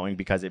stopped going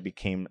because it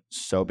became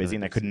so busy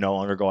and I could no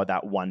longer go at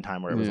that one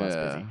time where it was less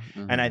busy.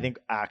 And I think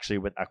actually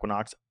with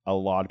Equinox, a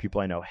lot of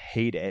people I know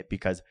hate it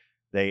because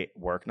they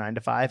work 9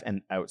 to 5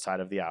 and outside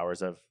of the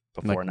hours of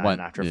before 9 and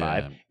after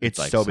 5, it's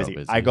like so busy.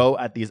 I go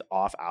at these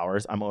off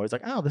hours. I'm always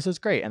like, oh, this is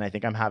great. And I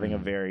think I'm having a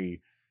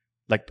very,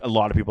 like a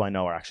lot of people I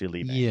know are actually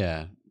leaving.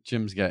 Yeah.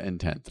 Gyms get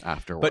intense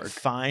after work. But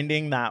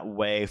finding that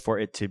way for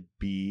it to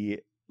be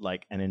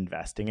like and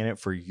investing in it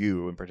for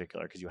you in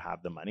particular, because you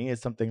have the money,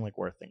 is something like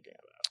worth thinking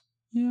about.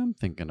 Yeah, I'm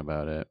thinking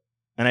about it.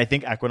 And I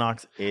think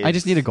Equinox is... I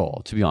just need a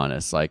goal, to be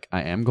honest. Like,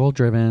 I am goal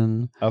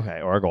driven.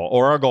 Okay, or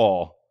a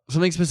goal.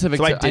 Something specific.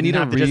 So I need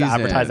to just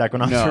advertise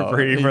Equinox for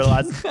free for the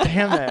last...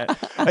 Damn it.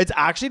 It's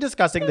actually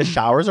disgusting. The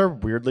showers are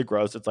weirdly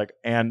gross. It's like,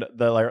 and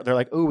they're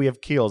like, oh, we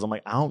have Kiehl's. I'm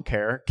like, I don't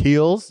care.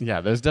 Kiehl's?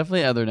 Yeah, there's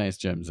definitely other nice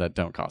gyms that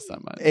don't cost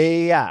that much.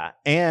 Yeah.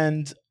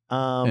 And...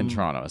 in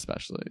Toronto,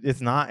 especially.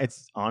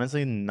 It's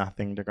honestly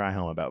nothing to cry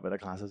home about, but the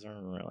classes are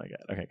really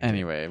good. Okay.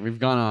 Anyway, we've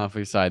gone off.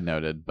 We've side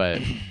noted,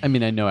 but I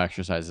mean, I know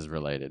exercise is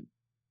related.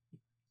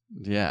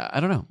 Yeah, I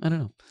don't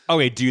know.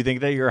 Okay, do you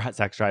think that your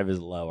sex drive is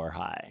low or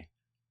high?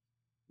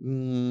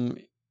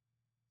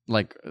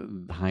 Like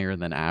higher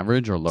than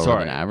average or lower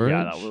than average?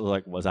 Yeah,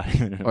 was that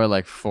even? Or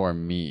like for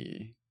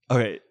me?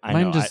 Okay,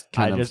 I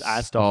just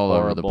asked a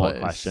horrible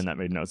question that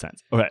made no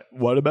sense. Okay,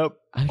 what about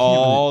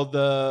all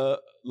the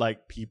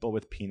like people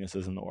with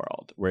penises in the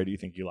world? Where do you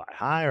think you lie?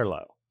 High or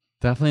low?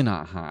 Definitely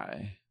not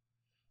high.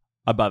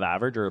 Above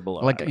average or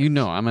below like average?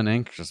 I'm an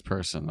anxious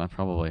person. That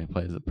probably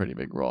plays a pretty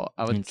big role.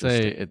 I would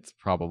say it's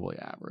probably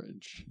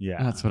average.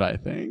 Yeah, that's what I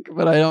think,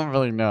 but I don't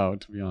really know,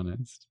 to be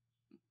honest.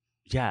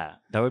 Yeah,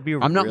 that would be.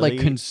 I'm not really, like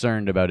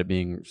concerned about it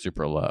being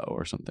super low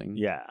or something.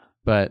 Yeah,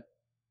 but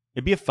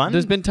it'd be a fun.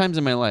 There's been times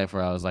in my life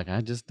where I was like,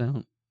 I just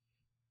don't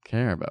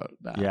care about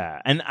that.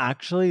 Yeah, and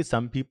actually,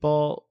 some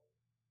people,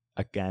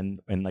 again,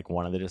 in like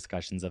one of the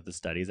discussions of the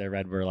studies I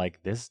read, were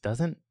like, this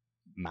doesn't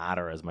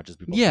matter as much as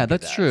people. Yeah, think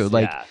that's it does. true.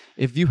 Like, Yeah.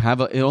 if you have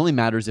it only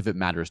matters if it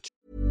matters to.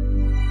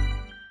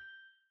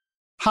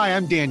 Hi,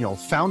 I'm Daniel,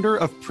 founder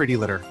of Pretty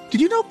Litter.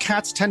 Did you know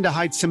cats tend to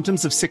hide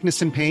symptoms of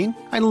sickness and pain?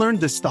 I learned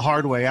this the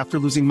hard way after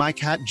losing my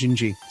cat,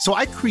 Gingy. So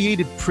I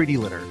created Pretty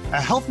Litter,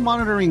 a health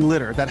monitoring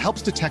litter that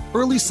helps detect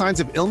early signs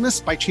of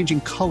illness by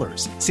changing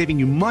colors, saving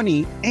you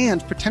money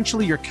and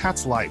potentially your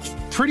cat's life.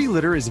 Pretty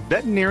Litter is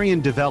veterinarian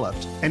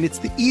developed, and it's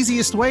the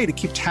easiest way to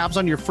keep tabs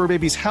on your fur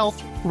baby's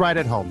health right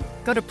at home.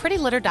 Go to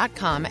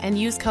prettylitter.com and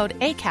use code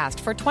ACAST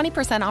for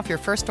 20% off your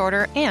first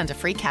order and a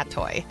free cat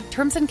toy.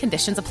 Terms and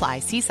conditions apply.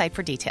 See site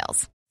for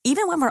details.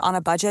 Even when we're on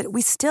a budget,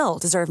 we still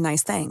deserve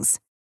nice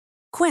things.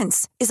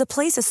 Quince is a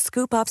place to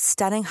scoop up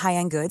stunning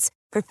high-end goods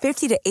for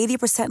 50 to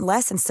 80%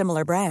 less than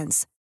similar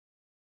brands.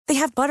 They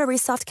have buttery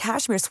soft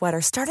cashmere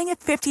sweaters starting at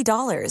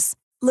 $50,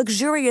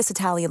 luxurious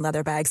Italian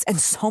leather bags,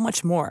 and so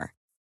much more.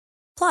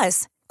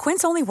 Plus,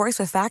 Quince only works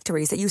with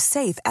factories that use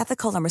safe,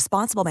 ethical, and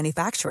responsible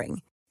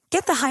manufacturing.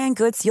 Get the high-end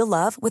goods you'll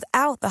love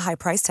without the high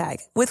price tag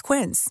with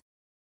Quince.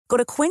 Go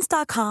to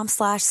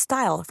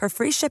quince.com/style for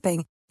free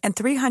shipping and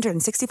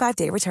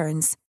 365-day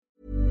returns.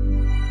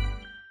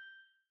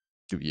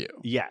 To you.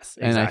 Yes,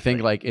 and I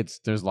think exactly. like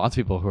there's lots of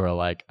people who are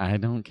like, I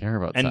don't care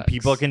about And sex.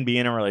 people can be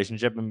in a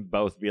relationship and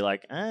both be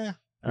like, I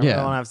don't really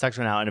want to have sex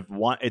right now. And if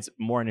one, it's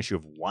more an issue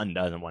if one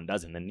does and one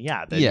doesn't, then you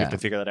have to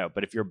figure that out.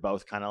 But if you're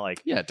both kind of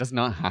like, it does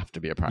not have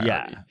to be a priority.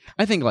 Yeah.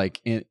 I think like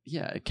it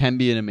can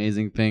be an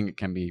amazing thing. It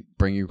can be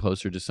bring you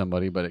closer to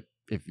somebody, but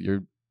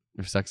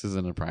if sex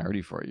isn't a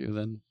priority for you,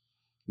 then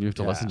you have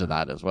to listen to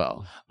that as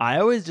well. I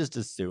always just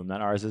assume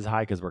that ours is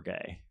high because we're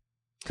gay.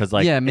 Because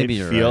like maybe it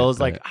you're feels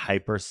right, like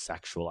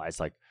hyper-sexualized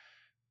like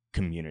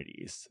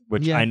communities,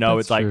 which Yeah, I know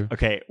that's it's like, true.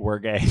 okay, we're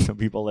gay. So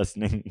people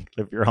listening,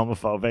 if you're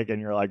homophobic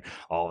and you're like,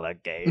 oh,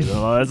 that gay,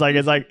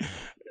 it's like,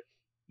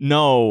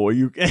 no,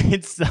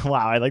 it's wow.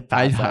 I like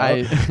pass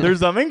out. There's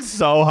something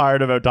so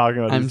hard about talking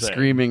about. I'm these things.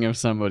 screaming if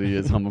somebody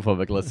is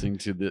homophobic listening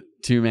to the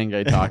two men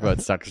gay talk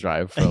about sex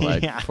drive for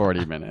like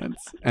 40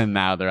 minutes. And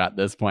now they're at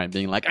this point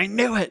being like, I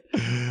knew it.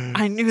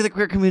 I knew the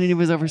queer community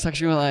was over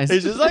sexualized.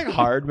 It's just like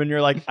hard when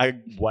you're like a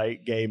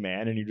white gay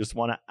man and you just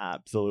want to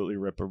absolutely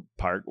rip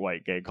apart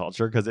white gay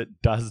culture because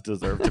it does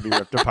deserve to be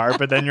ripped apart.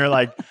 But then you're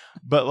like,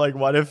 but like,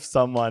 what if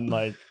someone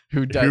like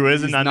who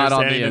isn't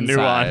understanding the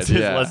nuance is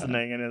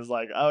listening and is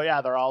like, oh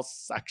yeah, they're all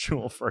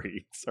sexual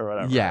freaks or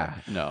whatever. Yeah,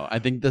 no, I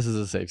think this is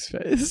a safe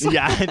space.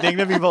 Yeah, I think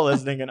that people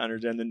listening can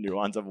understand the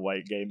nuance of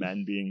white gay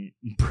men being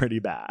pretty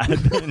bad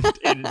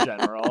in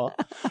general.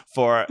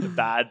 For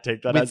bad,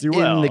 take that as you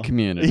will. In the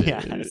community.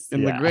 Yes,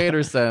 in the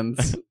greater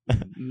sense,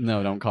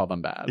 no, don't call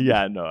them bad.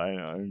 Yeah, no, I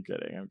know. I'm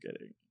kidding.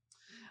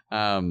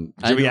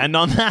 Should we end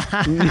on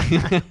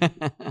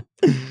that?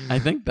 I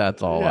think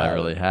that's all I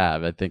really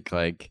have. I think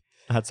like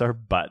that's our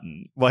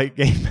button. White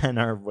gay men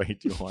are way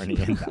too horny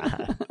and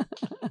bad.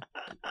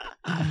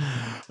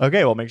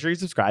 Okay, well, make sure you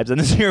subscribe. Send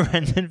this to your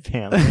friends and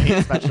family,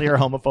 especially your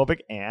homophobic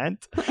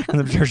aunt, because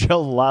I'm sure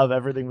she'll love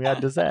everything we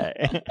had to say.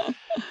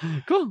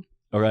 Cool.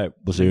 All right,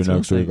 we'll see you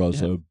next week.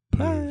 Also,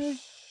 Bye.